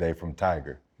back in the day from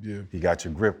Tiger. Yeah. He got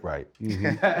your grip right.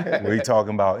 We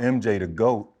talking about MJ the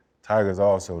GOAT, Tiger's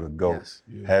also the GOAT. Yes.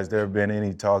 Yeah. Has there been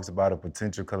any talks about a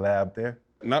potential collab there?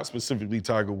 Not specifically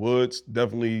Tiger Woods.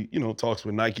 Definitely, talks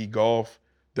with Nike Golf.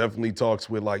 Definitely talks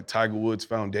with like Tiger Woods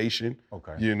Foundation.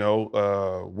 Okay.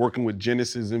 Working with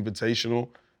Genesis Invitational.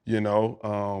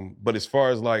 But as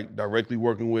far as like directly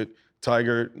working with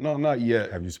Tiger, no, not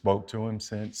yet. Have you spoke to him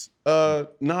since?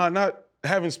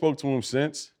 Haven't spoke to him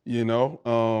since,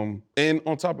 And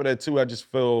on top of that too,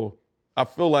 I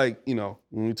feel like, when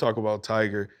we talk about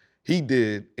Tiger, he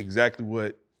did exactly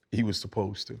what he was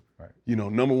supposed to. Right.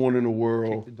 Number 1 in the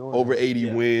world, over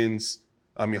 80 wins.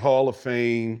 I mean, Hall of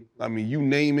Fame. I mean, you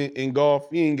name it in golf,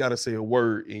 you ain't got to say a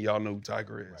word and y'all know who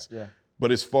Tiger is. Right. Yeah.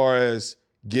 But as far as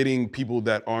getting people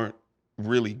that aren't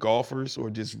really golfers or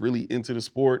just really into the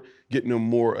sport, getting them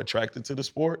more attracted to the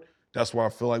sport, that's where I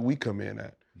feel like we come in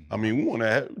at. I mean, we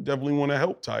definitely want to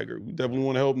help Tiger. We definitely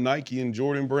want to help Nike and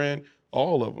Jordan Brand,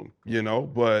 all of them,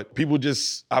 But people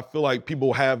I feel like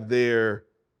people have their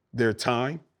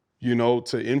time,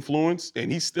 to influence,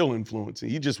 and he's still influencing.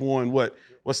 He just won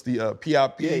what's the PIP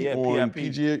on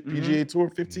PIP. PGA Tour,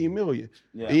 $15 million.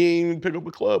 Yeah. He ain't even pick up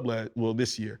a club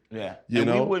this year. Yeah. We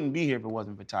wouldn't be here if it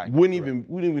wasn't for Tiger. Wouldn't even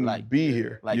be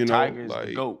here. Like, Tiger's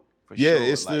the GOAT.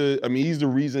 Yeah, sure. he's the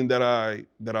reason that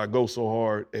I go so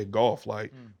hard at golf.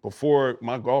 Like, before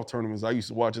my golf tournaments, I used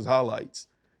to watch his highlights.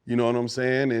 You know what I'm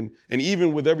saying? And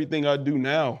even with everything I do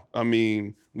now, I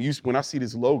mean, when I see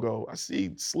this logo, I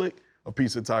see slick a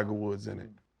piece of Tiger Woods in it.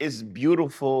 It's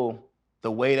beautiful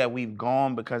the way that we've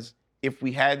gone, because if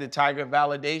we had the Tiger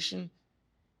validation,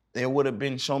 there would have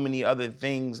been so many other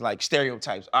things like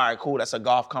stereotypes. All right, cool, that's a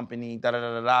golf company,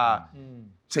 da-da-da-da-da.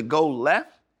 To go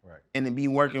left, right, and to be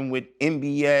working with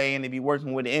NBA and to be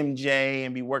working with MJ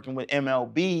and be working with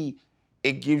MLB,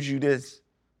 it gives you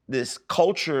this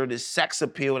culture, this sex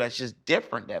appeal that's just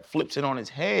different, that flips it on its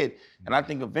head. And I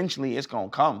think eventually it's gonna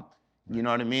come. You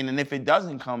know what I mean? And if it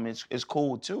doesn't come, it's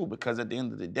cool too, because at the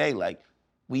end of the day, like,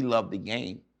 we love the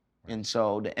game. And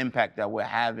so the impact that we're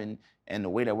having and the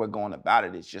way that we're going about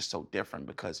it is just so different,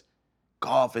 because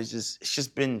golf is it's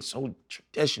just been so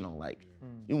traditional. Like,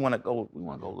 we want to go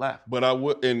left. But I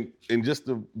would, and just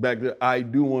to back there, I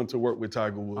do want to work with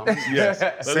Tiger Woods. Yes,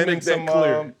 let's Send him make that some,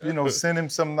 clear. send him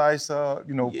some nice,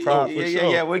 props.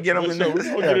 Yeah, we'll get him in there.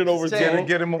 We'll get it over to him.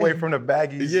 Get him away from the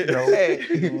baggies,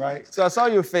 Hey. right? So I saw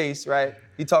your face, right?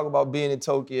 You talk about being in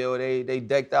Tokyo. They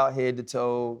decked out head to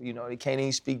toe. You know, they can't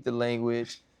even speak the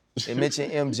language. They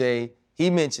mentioned MJ. He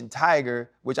mentioned Tiger,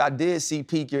 which I did see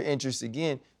pique your interest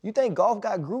again. You think golf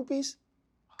got groupies?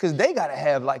 Because they got to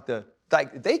have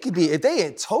they could be, if they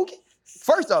in Tokyo,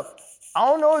 first off, I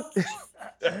don't know.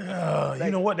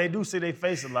 You know what? They do see their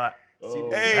face a lot.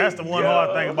 That's the one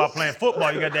hard thing about playing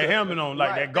football. You got that helmet on.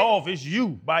 Like that golf, it's you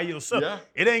by yourself. Yeah.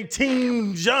 It ain't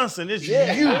Team Johnson, it's you.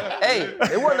 Hey,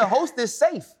 they want to host this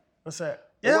safe. What's that?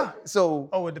 Yeah. So,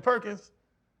 With the Perkins?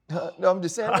 no, I'm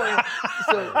just saying.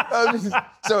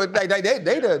 So they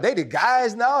the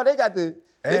guys now. They got the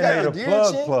gear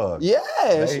plug. Yeah,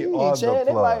 They are the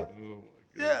They plug. like,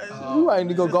 you might need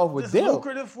to go golf with It's them.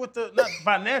 lucrative with not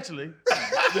financially.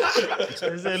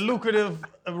 It's lucrative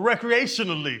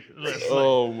recreationally. Let's say.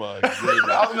 Oh my goodness.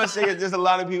 I was gonna say there's a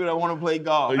lot of people that want to play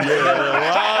golf.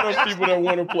 Yeah, a lot of people that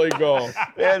want to play golf.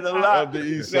 There's a lot Of the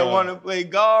East that Side. want to play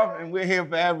golf, and we're here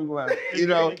for everyone. You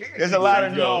know, there's a lot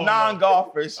of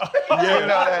non-golfers,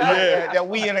 that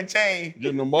we entertain.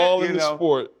 Getting them all in the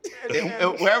sport.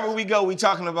 And wherever we go, we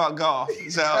talking about golf.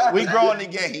 So we growing the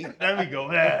game. There we go.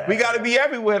 We got to be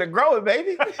everywhere to grow it,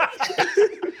 baby.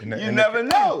 You never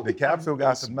know. The capsule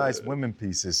got some nice women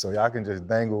pieces, so y'all can just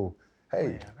dangle.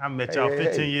 Hey, I met y'all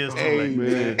 15 years too late.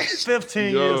 man.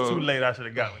 15 years too late. I should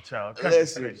have got with y'all.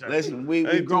 Listen, we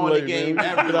Ain't too growing late, the game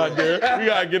man. everywhere. Get out there. We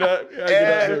gotta get out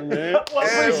there, man.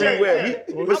 Everywhere.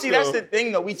 But see, that's the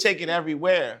thing, though. We take it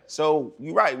everywhere. So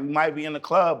you're right. We might be in the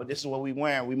club, but this is what we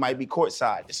wearing. We might be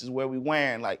courtside. This is where we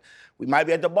wearing. Like, we might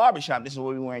be at the barbershop. This is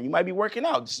what we wearing. You might be working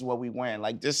out. This is what we wearing.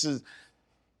 Like,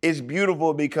 it's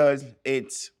beautiful because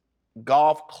it's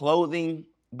golf clothing,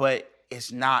 but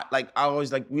it's not, like,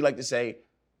 we like to say,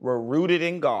 we're rooted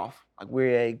in golf. Like,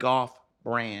 we're a golf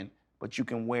brand, but you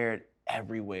can wear it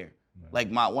everywhere. Like,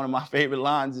 one of my favorite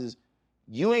lines is,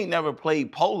 you ain't never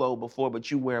played polo before, but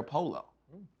you wear polo.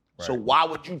 Right. So why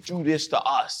would you do this to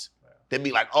us? They'd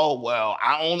be like, oh, well,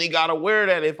 I only gotta wear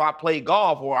that if I play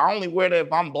golf, or I only wear that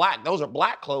if I'm black. Those are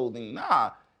black clothing.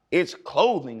 Nah, it's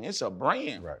clothing. It's a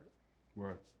brand.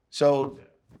 Right. So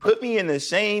put me in the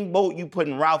same boat you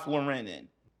putting Ralph Lauren in.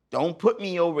 Don't put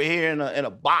me over here in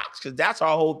a box, because that's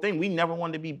our whole thing. We never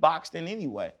wanted to be boxed in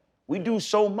anyway. We do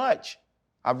so much.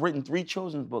 I've written 3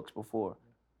 children's books before.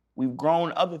 We've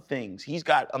grown other things. He's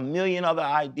got a million other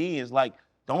ideas. Like,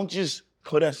 don't just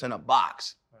put us in a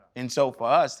box. And so for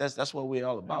us, that's what we're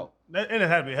all about. And it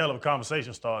had to be a hell of a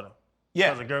conversation starter. Yeah.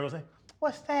 Because the girl would say,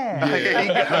 what's that?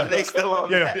 Yeah. They still on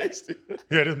Yeah, that.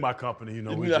 this is my company, you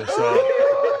know, we just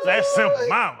that's simple.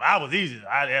 Mom, I was easy.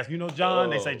 I'd ask, John?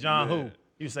 They say, John who?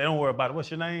 You say, don't worry about it. What's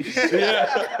your name?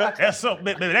 That's something,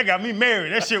 baby, that got me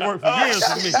married. That shit worked for years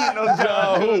for me.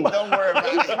 John who? Don't worry about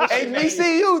it.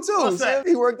 HBCU too. What's that?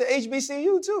 He worked at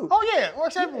HBCU too. Oh yeah, it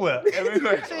works everywhere.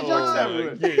 Everywhere. Say,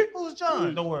 John, who's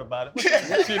John? Don't worry about it.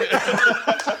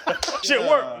 Shit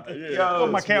work. Go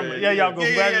my camera. Yeah, y'all go.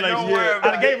 Congratulations. don't worry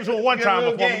about I gave it to him one Good time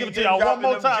little before. I'm game. gonna give it to You y'all one dropping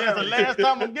more them time. That's the gems. last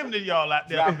time I'm giving it to y'all out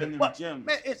there. Dropping them But, gems.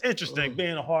 man, it's interesting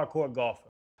being a hardcore golfer.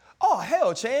 Oh,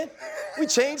 hell, Chan. We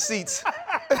changed seats.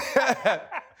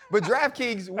 But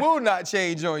DraftKings will not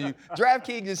change on you.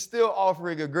 DraftKings is still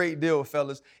offering a great deal,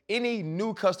 fellas. Any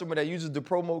new customer that uses the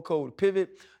promo code PIVOT,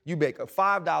 you make a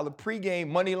 $5 pregame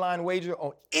money line wager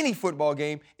on any football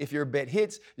game. If your bet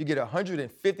hits, you get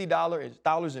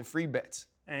 $150 in free bets.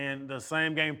 And the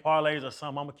same game parlays are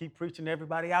something I'm gonna keep preaching to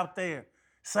everybody out there.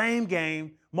 Same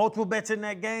game, multiple bets in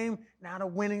that game. Now the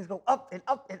winnings go up and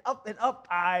up and up and up.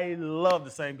 I love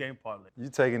the same game parlay. you're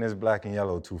taking this black and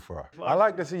yellow too far. I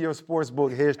like to see your sports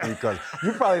book history, because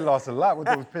you probably lost a lot with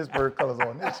those Pittsburgh colors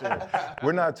on this year.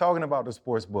 We're not talking about the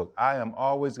sports book. I am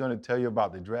always going to tell you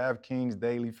about the DraftKings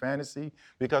Daily Fantasy,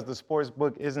 because the sports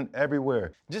book isn't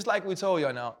everywhere. Just like we told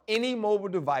y'all now, any mobile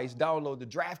device, download the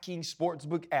DraftKings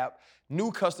Sportsbook app. New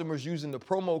customers using the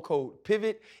promo code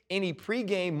PIVOT, any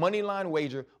pregame moneyline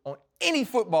wager on any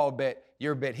football bet,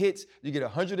 your bet hits, you get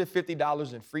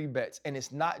 $150 in free bets. And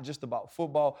it's not just about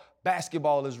football.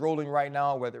 Basketball is rolling right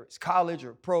now, whether it's college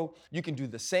or pro. You can do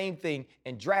the same thing,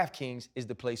 and DraftKings is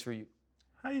the place for you.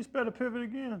 How you spell the pivot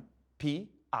again?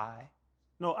 P-I,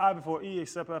 No, I before E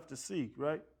except after C,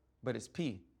 right? but it's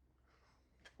P.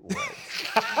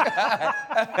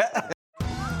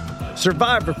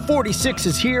 Survivor 46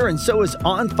 is here, and so is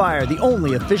On Fire, the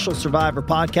only official Survivor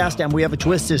podcast, and we have a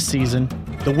twist this season.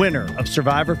 The winner of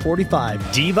Survivor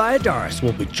 45, Dee Valladares,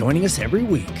 will be joining us every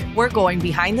week. We're going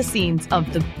behind the scenes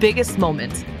of the biggest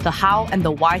moments, the how and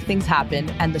the why things happen,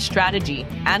 and the strategy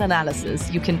and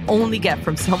analysis you can only get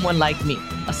from someone like me,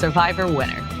 a Survivor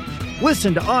winner.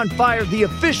 Listen to On Fire, the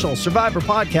official Survivor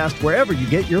podcast, wherever you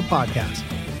get your podcasts.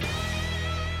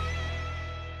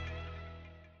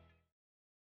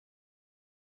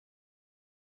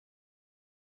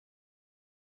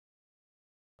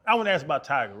 I want to ask about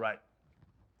Tiger, right?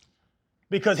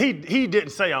 Because he didn't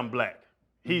say I'm black.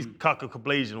 He's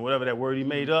Caucasian, whatever that word he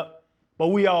made up. But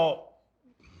we all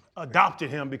adopted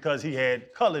him because he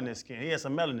had color in his skin. He had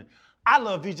some melanin. I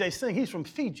love Vijay Singh. He's from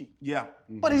Fiji. Yeah.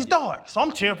 But he's dark. So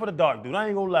I'm cheering for the dark dude. I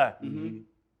ain't gonna lie.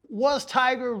 Was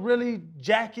Tiger really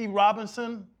Jackie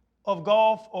Robinson of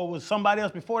golf, or was somebody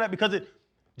else before that? Because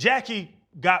Jackie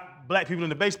got black people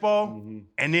into baseball,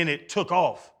 and then it took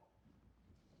off.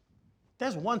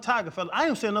 There's one Tiger fella. I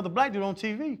ain't seen another black dude on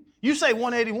TV. You say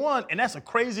 181, and that's a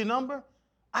crazy number.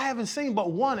 I haven't seen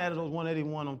but one out of those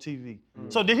 181 on TV.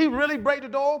 So did he really break the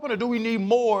door open, or do we need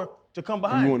more to come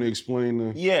behind? You want to explain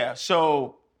the? Yeah,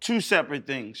 so two separate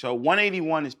things. So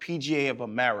 181 is PGA of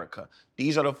America.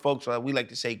 These are the folks that we like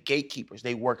to say gatekeepers.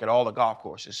 They work at all the golf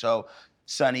courses. So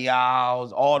Sunny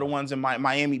Isles, all the ones in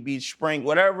Miami Beach, Spring,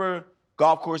 whatever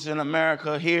golf courses in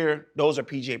America here, those are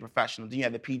PGA professionals. Then you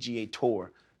have the PGA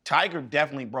Tour. Tiger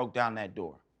definitely broke down that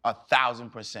door,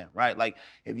 1,000%, right? Like,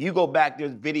 if you go back,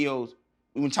 there's videos.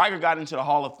 When Tiger got into the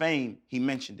Hall of Fame, he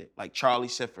mentioned it, like Charlie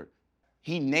Sifford.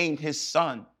 He named his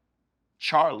son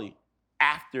Charlie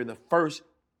after the first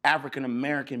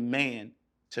African-American man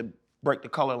to break the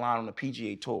color line on the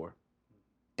PGA Tour.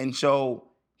 And so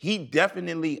he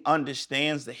definitely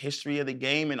understands the history of the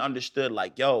game and understood,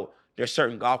 like, yo, there's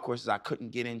certain golf courses I couldn't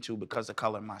get into because of the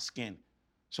color of my skin.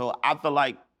 So I feel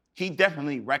like he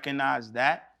definitely recognized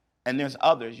that. And there's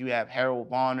others. You have Harold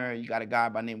Varner. You got a guy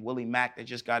by the name Willie Mack that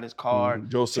just got his card.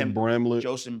 Joseph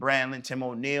Bramlett, Tim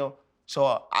O'Neill.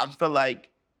 So I feel like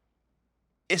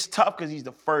it's tough because he's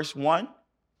the first one,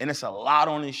 and it's a lot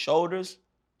on his shoulders.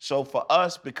 So for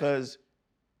us, because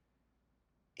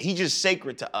he's just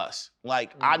sacred to us.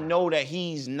 Like, I know that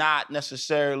he's not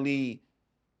necessarily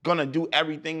gonna do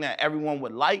everything that everyone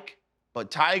would like, but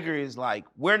Tiger is like,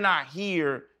 we're not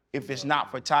here if it's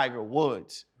not for Tiger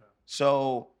Woods.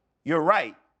 So you're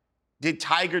right. Did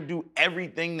Tiger do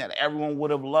everything that everyone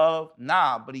would have loved?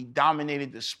 Nah, but he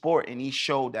dominated the sport, and he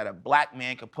showed that a black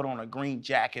man could put on a green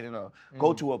jacket and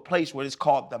go to a place where it's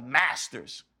called the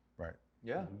Masters. Right.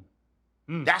 Yeah.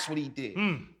 That's what he did.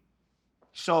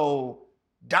 So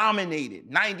dominated.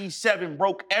 97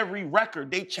 broke every record.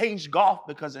 They changed golf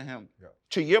because of him. Yeah.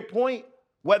 To your point,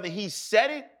 whether he said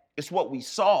it, it's what we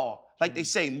saw. Like they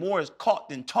say, more is caught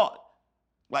than taught.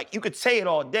 Like, you could say it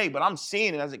all day, but I'm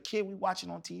seeing it as a kid. We watching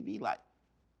on TV like,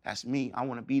 that's me. I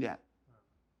want to be that.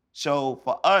 So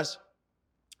for us,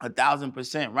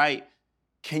 1,000%, right?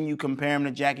 Can you compare him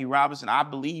to Jackie Robinson? I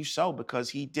believe so, because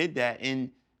he did that.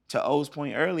 And to O's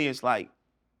point earlier, it's like,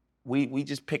 we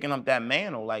just picking up that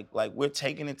mantle. Like we're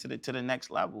taking it to the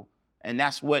next level. And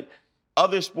that's what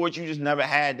other sports, you just never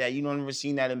had that. You don't ever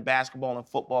seen that in basketball and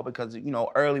football because,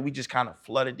 early we just kind of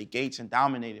flooded the gates and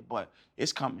dominated. But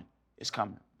it's coming. It's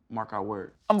coming. Mark our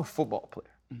word. I'm a football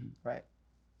player, right?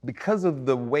 Because of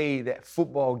the way that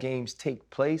football games take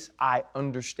place, I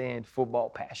understand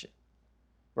football passion,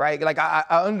 right? Like, I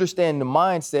understand the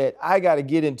mindset I got to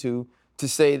get into to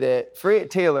say that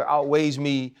Fred Taylor outweighs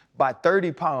me by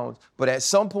 30 pounds, but at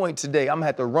some point today, I'm gonna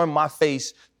have to run my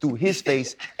face through his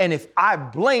face, and if I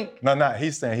blink... No,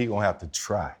 he's saying he's gonna have to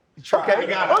try.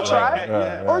 Okay,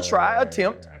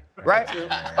 attempt. Right?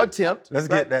 Attempt. Let's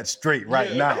get that straight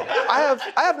right now. I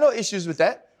have no issues with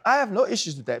that. I have no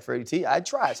issues with that, Freddie T. I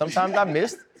tried. Sometimes I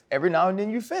missed. Every now and then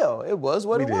you fail. It was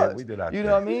what it was. We did our You thing.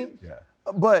 know what I mean? Yeah.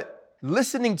 But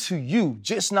listening to you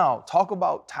just now talk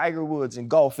about Tiger Woods and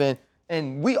golf,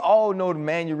 and we all know the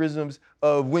mannerisms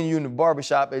of when you're in the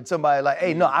barbershop and somebody like,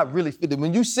 hey, no, I really feel it.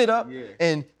 When you sit up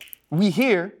and we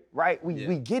hear, right,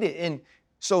 we get it. And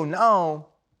so now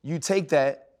you take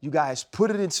that, you guys put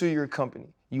it into your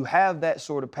company. You have that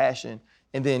sort of passion.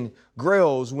 And then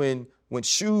Grails, when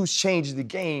shoes change the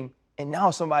game, and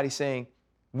now somebody's saying,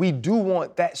 we do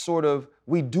want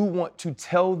to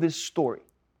tell this story,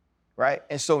 right?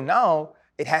 And so now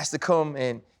it has to come,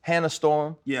 and Hannah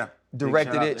Storm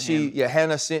directed it.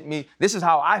 Hannah sent me. This is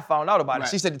how I found out about it.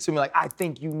 She said it to me like, I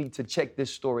think you need to check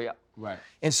this story out. Right.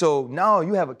 And so now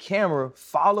you have a camera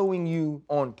following you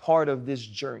on part of this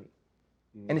journey,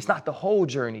 and it's not the whole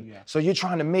journey. So you're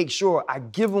trying to make sure I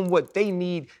give them what they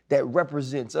need that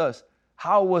represents us.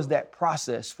 How was that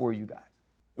process for you guys?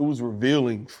 It was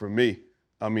revealing for me.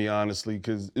 I mean, honestly,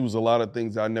 because it was a lot of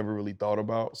things I never really thought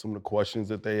about. Some of the questions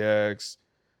that they asked,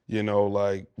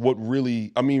 like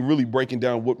really breaking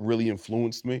down what really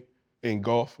influenced me in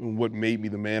golf and what made me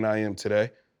the man I am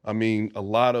today. I mean, a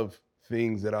lot of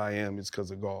things that I am is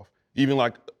because of golf. Even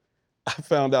like, I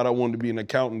found out I wanted to be an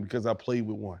accountant because I played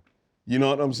with one. You know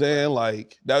what I'm saying?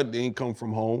 Like, that didn't come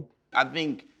from home. I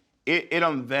think it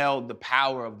unveiled the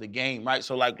power of the game, right?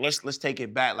 So like, let's take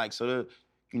it back. Like, so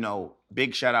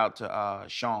big shout out to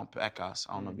Sean Pecos.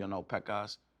 I don't know if y'all know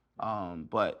Pecos,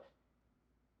 but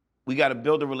we got to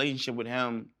build a relationship with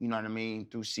him. You know what I mean?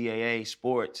 Through CAA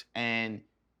Sports, and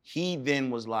he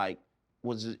then was like,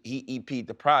 he EP'd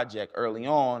the project early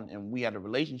on, and we had a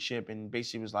relationship, and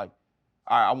basically was like,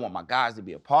 all right, I want my guys to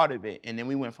be a part of it, and then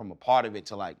we went from a part of it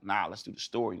to like, nah, let's do the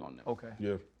story on them. Okay.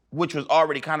 Yeah. Which was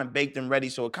already kind of baked and ready,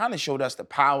 so it kind of showed us the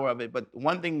power of it. But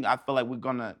one thing I feel like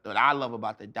that I love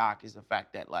about the doc is the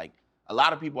fact that like a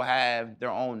lot of people have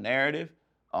their own narrative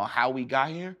on how we got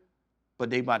here, but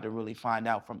they about to really find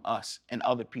out from us and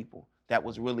other people that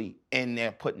was really in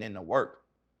there putting in the work.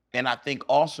 And I think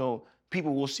also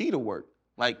people will see the work.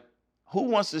 Like, who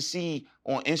wants to see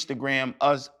on Instagram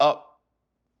us up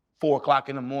 4:00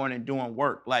 in the morning doing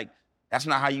work? Like, that's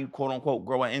not how you, quote unquote,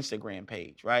 grow an Instagram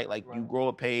page, right? Like, you grow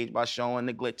a page by showing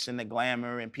the glitz and the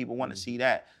glamour, and people want to see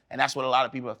that. And that's what a lot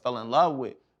of people fell in love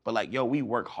with. But like, yo, we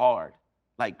work hard,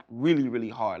 like really, really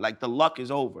hard. Like, the luck is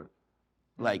over.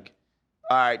 Like,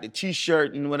 all right, the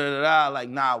t-shirt and like,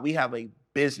 nah, we have a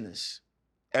business.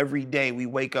 Every day we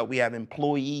wake up, we have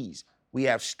employees, we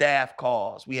have staff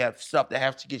calls, we have stuff that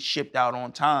has to get shipped out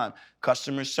on time,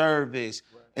 customer service,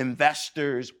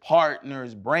 investors,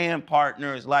 partners, brand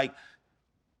partners. Like,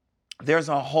 there's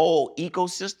a whole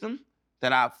ecosystem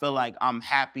that I feel like I'm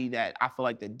happy that I feel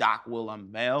like the doc will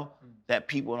unveil that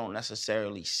people don't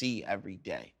necessarily see every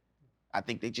day. I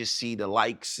think they just see the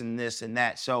likes and this and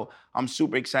that. So I'm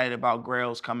super excited about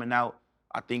Grails coming out.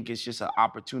 I think it's just an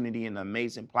opportunity and an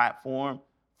amazing platform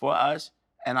for us.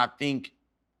 And I think,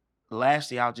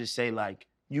 lastly, I'll just say, like,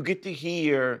 you get to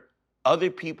hear other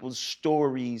people's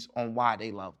stories on why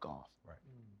they love golf. Right.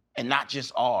 And not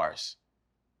just ours.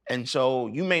 And so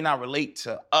you may not relate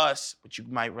to us, but you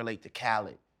might relate to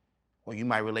Khaled, or you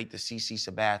might relate to CC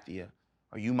Sabathia,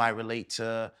 or you might relate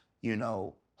to,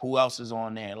 who else is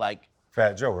on there? Like,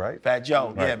 Fat Joe, right? Fat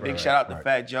Joe. Right, Yeah, big shout out to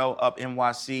Fat Joe up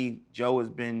NYC. Joe has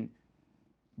been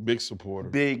big supporter.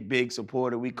 Big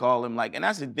supporter. We call him, like, and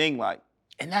that's the thing, like,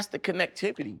 and that's the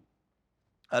connectivity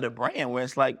of the brand, where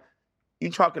it's like,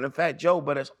 you talking to Fat Joe,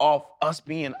 but it's off us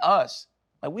being us.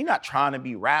 Like, we not trying to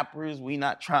be rappers. We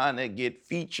not trying to get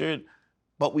featured,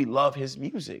 but we love his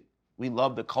music. We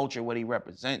love the culture, what he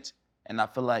represents. And I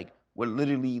feel like we're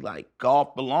literally like,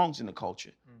 golf belongs in the culture.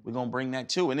 We're going to bring that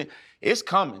too. And it's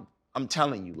coming. I'm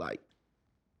telling you, like,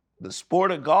 the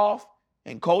sport of golf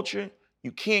and culture,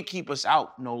 you can't keep us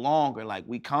out no longer. Like,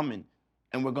 we coming,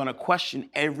 and we're going to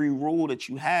question every rule that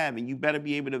you have, and you better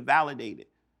be able to validate it.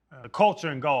 The culture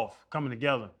and golf coming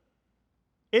together.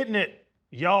 Isn't it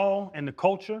y'all and the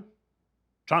culture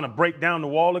trying to break down the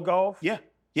wall of golf? Yeah.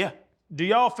 Do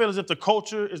y'all feel as if the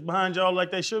culture is behind y'all like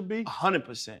they should be?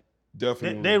 100%.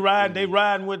 Definitely. They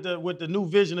riding with the new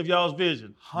vision of y'all's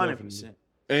vision. 100%.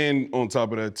 And on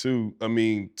top of that too, I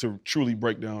mean, to truly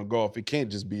break down golf, it can't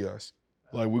just be us.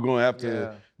 Like, we're gonna have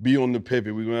to be on the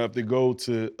pivot. We're gonna have to go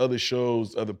to other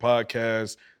shows, other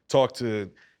podcasts,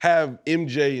 have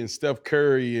MJ and Steph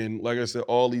Curry and, like I said,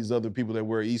 all these other people that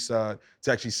wear Eastside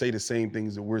to actually say the same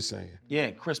things that we're saying.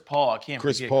 Yeah, Chris Paul, I can't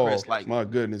forget Paul, Chris. Like, my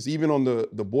goodness. Even on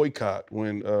the boycott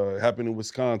when happened in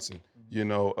Wisconsin,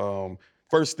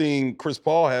 first thing Chris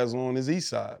Paul has on is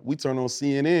Eastside. We turn on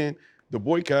CNN, the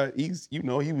boycott, he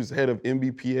was head of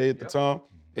NBPA at the time,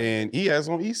 and he has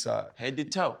on Eastside. Head to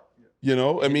toe.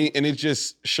 I mean, and it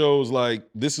just shows, like,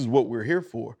 this is what we're here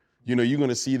for. You're going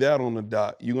to see that on the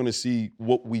dot. You're going to see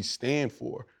what we stand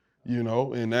for,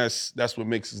 and that's what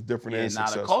makes us different and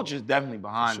successful. The culture is definitely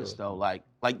behind us, though. Like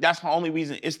that's the only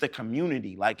reason. It's the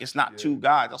community. Like, it's not two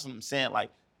guys. That's what I'm saying. Like,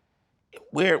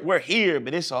 we're here,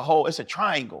 but it's a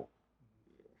triangle.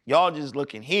 Y'all just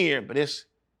looking here, but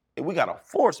we got a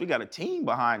force. We got a team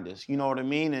behind us. You know what I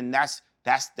mean? And that's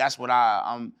what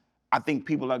I think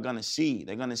people are gonna see.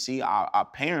 They're gonna see our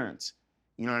parents.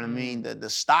 You know what I mean? The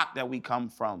stock that we come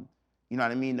from. You know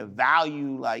what I mean? The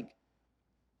value, like,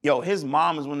 yo, his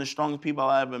mom is one of the strongest people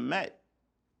I ever met.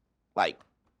 Like,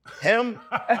 his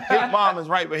mom is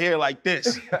right here like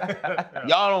this.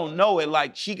 Y'all don't know it.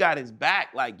 Like, she got his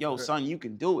back. Like, yo, son, you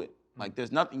can do it. Like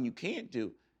there's nothing you can't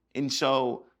do. And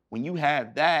so when you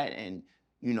have that and,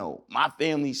 you know, my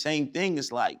family, same thing,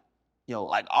 it's like, yo,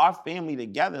 like our family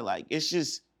together, like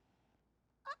it's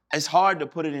hard to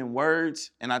put it in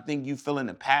words. And I think you feeling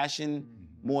the passion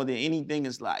more than anything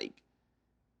is like,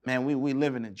 man, we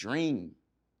live in a dream.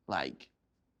 Like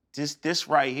this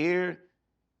right here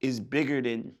is bigger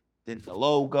than the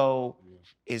logo.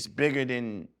 It's bigger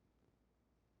than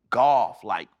golf.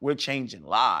 Like we're changing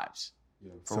lives.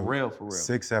 For real.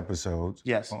 6 episodes.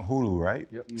 Yes. On Hulu, right?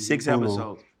 Yep. 6 Hulu.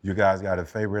 episodes. You guys got a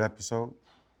favorite episode?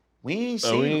 We ain't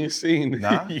We ain't seen it.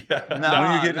 Nah? Nah, When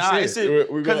you get to see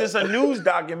it? because it's a news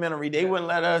documentary. They wouldn't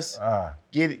let us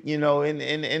get, you know,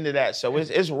 into that. So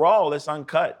it's raw. It's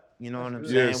uncut. You know what I'm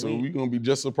saying? Yeah, so we gonna be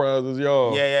just surprised as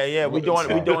y'all. Yeah. We doing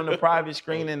the private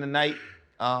screening tonight.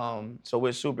 So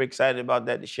we're super excited about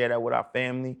that to share that with our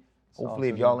family. Hopefully,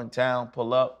 if y'all in town,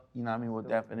 pull up. You know what I mean? We'll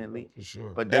definitely. For sure.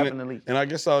 But definitely. And I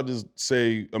guess I'll just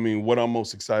say, I mean, what I'm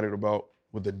most excited about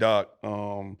with the doc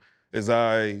is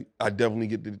I definitely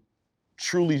get to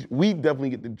we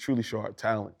definitely get to truly show our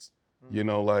talents. You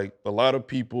know, like a lot of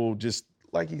people just,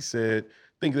 like he said,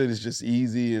 think that it's just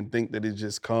easy and think that it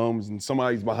just comes and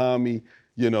somebody's behind me,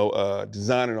 you know,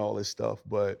 designing all this stuff.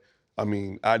 But I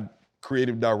mean,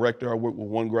 creative director, I work with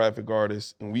one graphic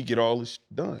artist and we get all this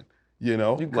done, you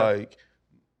know, like,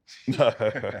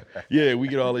 yeah, we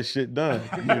get all this shit done,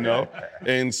 you know?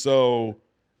 And so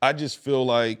I just feel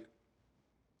like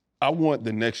I want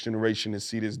the next generation to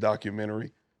see this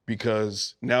documentary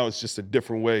because now it's just a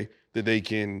different way that they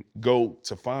can go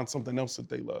to find something else that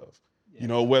they love. You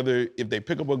know, whether if they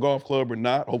pick up a golf club or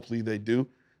not, hopefully they do,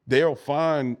 they'll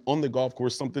find on the golf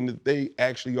course something that they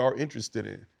actually are interested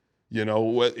in. You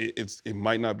know, it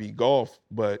might not be golf,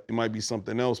 but it might be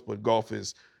something else, but golf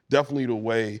is definitely the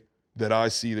way that I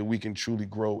see that we can truly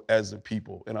grow as a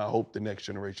people, and I hope the next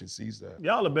generation sees that.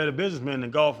 Y'all are better businessmen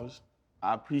than golfers.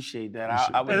 I appreciate that.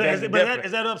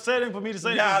 Is that upsetting for me to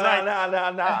say?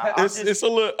 Nah. It's a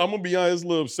little. I'm gonna be honest. It's a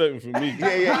little upsetting for me.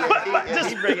 Yeah.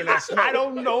 He's bringing that smoke. I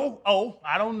don't know.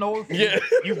 I don't know if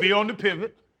you be on the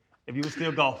pivot if you were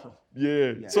still golfing.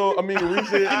 Yeah. So I mean, the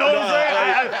reason You know what I'm saying?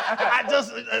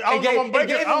 I It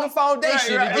gave him the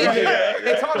foundation to get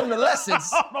here. It taught him the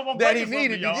lessons that he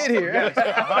needed to get here.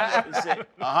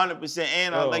 100%.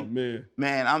 And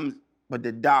man, but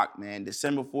the doc, man,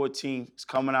 December 14th, it's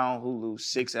coming out on Hulu,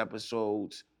 6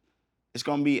 episodes. It's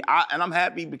gonna be, and I'm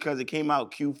happy because it came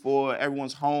out Q4.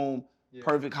 Everyone's home,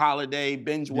 perfect holiday,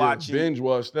 binge watching. Binge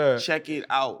watch that. Check it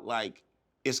out. Like,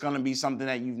 it's gonna be something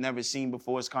that you've never seen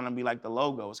before. It's gonna be like the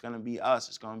logo. It's gonna be us.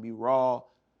 It's gonna be raw,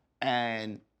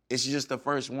 and it's just the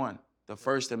first one, the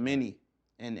first of many.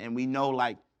 And we know,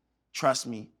 like, trust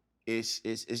me, it's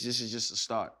just a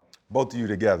start. Both of you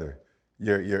together,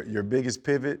 your biggest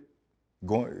pivot,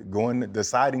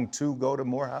 deciding to go to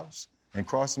Morehouse and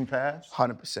crossing paths?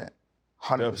 100%.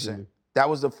 Definitely. That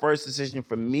was the first decision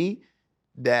for me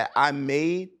that I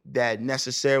made that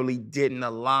necessarily didn't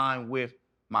align with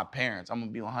my parents. I'm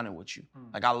gonna be 100 with you.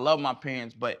 Like, I love my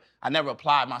parents, but I never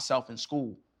applied myself in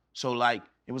school. So, like,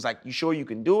 it was like, you sure you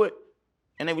can do it?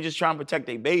 And they were just trying to protect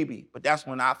their baby. But that's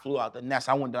when I flew out the nest.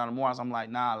 I went down to Morehouse. I'm like,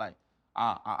 nah, like,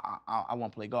 I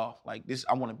want to play golf. Like, this,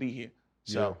 I want to be here.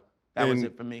 So that was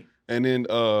it for me. And then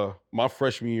my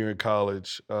freshman year in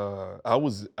college,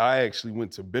 I actually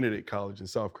went to Benedict College in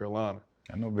South Carolina.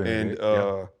 I know Benedict.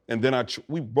 And then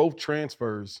we both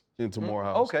transfers into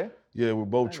Morehouse. Okay. Yeah, we're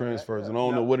both transfers. And I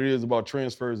don't know what it is about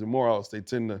transfers in Morehouse. They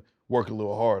tend to work a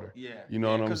little harder. Yeah. You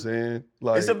know what I'm saying?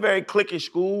 Like, it's a very cliquish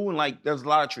school, and like there's a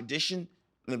lot of tradition.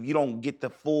 And if you don't get the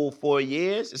full 4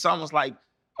 years, it's almost like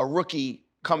a rookie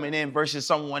coming in versus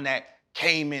someone that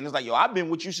came in. It's like, yo, I've been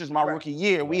with you since my rookie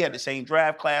year. We had the same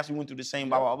draft class. We went through the same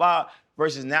blah, blah, blah.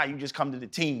 Versus now you just come to the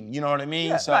team. You know what I mean?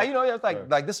 Yeah, So, you know, it's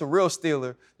like this is a real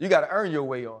Steeler. You got to earn your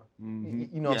way on. You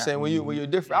know what I'm saying? When you're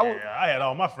different. I had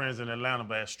all my friends in Atlanta,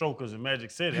 but as strokers in Magic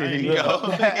City. I ain't, you go.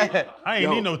 I ain't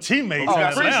need no teammates Oh, in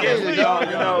appreciate Atlanta. it, y'all.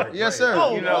 You know, yes, sir.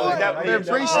 Oh, you know, boy. we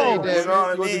appreciate that. You know what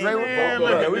I You want the mean? great one? Man, Yeah,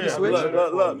 look, we can switch.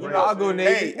 Look. You know, I'll go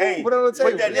Navy. Hey, put it on the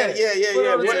table. Put that, yeah. Put it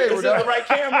on the table, Is it the right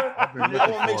camera? I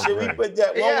want to make sure we put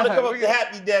that. We want to come up to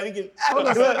Happy Dad. We can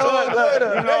look. You know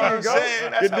what I'm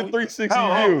saying? get the 360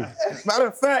 view. Matter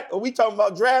of fact, are we talking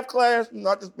about draft class?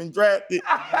 I just been drafted.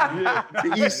 The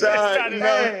Eastside, you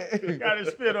know. Got his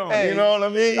spit on. Hey, You know what I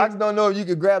mean? I just don't know if you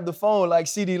could grab the phone like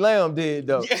CD Lamb did,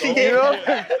 though. Yeah. You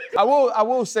know? I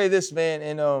will say this, man,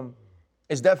 and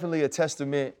it's definitely a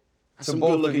testament to Some both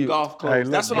good of looking you. golf clubs. Hey,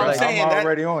 look, That's what bro, I'm saying. I'm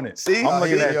already on it. See? I'm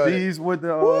looking Yeah. at these with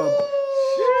the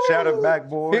shattered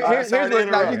backboard. Here's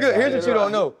what you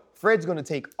don't know. Fred's gonna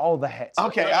take all the hats.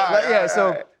 Okay, Like, all right, yeah, all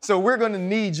right. so we're gonna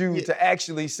need you to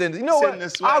actually send. You know Send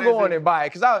what? the I'll go sweaters on and buy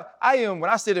it because I am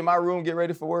when I sit in my room get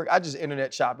ready for work. I just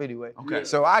internet shop anyway. Okay.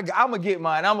 So I'm gonna get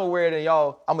mine. I'm gonna wear it, and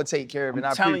y'all, I'm gonna take care of it.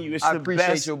 I'm telling you, it's I the appreciate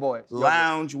best your boys.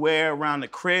 lounge wear around the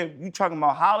crib. You talking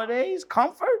about holidays,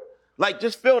 comfort? Like,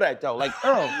 just feel that though. Like,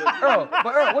 Earl,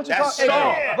 what you That's talking?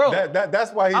 soft. Bro,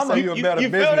 That's why he said you're a better you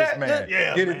feel that? businessman.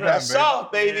 Yeah, Get it man. done, that's baby.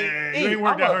 soft, baby. Yeah, you ain't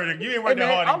worked that hard. You ain't worked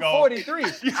that hard in I'm golf. 43.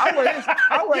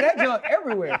 I wear that junk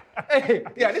everywhere. Hey,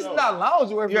 yeah, this is not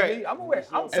loungewear for Right. me. I'm gonna wear it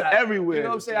outside. Everywhere. You know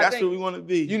what I'm saying? I That's think, what we want to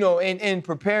be. You know, in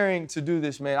preparing to do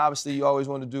this, man, obviously you always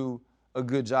want to do a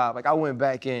good job. Like I went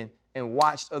back in and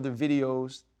watched other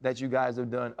videos that you guys have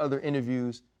done, other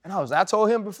interviews, and I told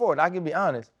him before, and I can be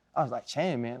honest, I was like,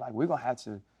 Chan, man, like we're gonna have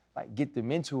to like get them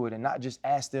into it and not just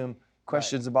ask them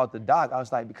questions about the doc. I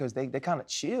was like, because they kind of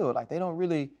chill, like they don't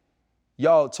really.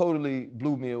 Y'all totally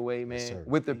blew me away, man,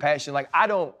 with the passion. Like I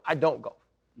don't golf,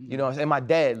 you know. And my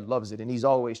dad loves it, and he's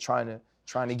always trying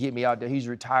to get me out there. He's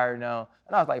retired now,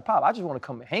 and I was like, Pop, I just want to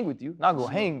come and hang with you. Not go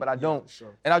hang, but I don't.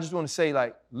 And I just want to say,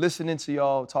 like, listening to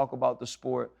y'all talk about the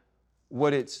sport,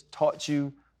 what it's taught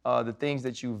you, the things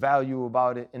that you value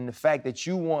about it, and the fact that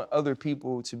you want other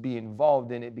people to be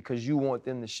involved in it because you want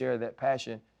them to share that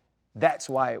passion. That's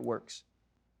why it works.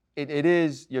 It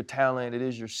is your talent, it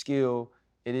is your skill,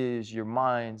 it is your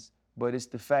minds, but it's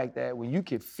the fact that when you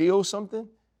can feel something,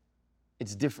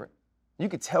 it's different. You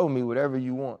could tell me whatever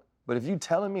you want, but if you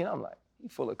telling me and I'm like, he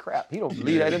full of crap, he don't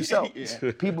believe that himself.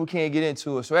 People can't get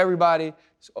into it. So everybody,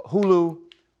 Hulu,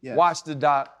 watch the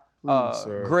doc,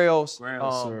 Grails,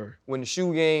 when the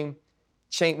shoe game,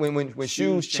 when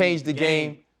shoes changed the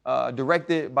game,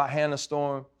 directed by Hannah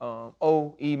Storm.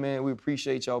 Man, we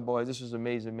appreciate y'all boys. This was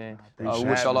amazing, man. We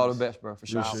wish y'all all the best, bro, for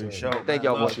sure. Thank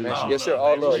y'all boys, man. Yes, sir.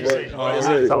 All love,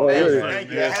 bro.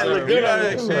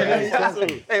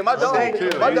 Hey, my dog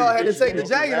had to take the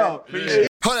jacket off.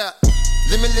 Hold up,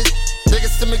 limitless.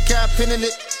 Niggas to me, got pinning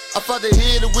it. I fought the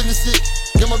head to witness it.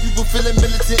 Got my people feeling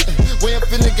militant. Way I'm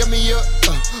feeling, got me up.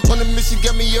 On the mission,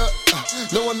 got me up.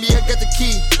 Knowing me, I got the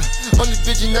key. Only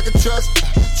vision I can trust.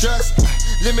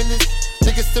 Limitless.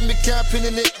 Niggas to me, got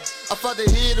pinning it. I fought the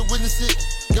head to witness it.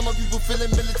 Got my people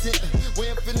feeling militant.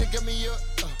 Way I'm feeling, got me up.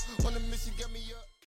 On the mission.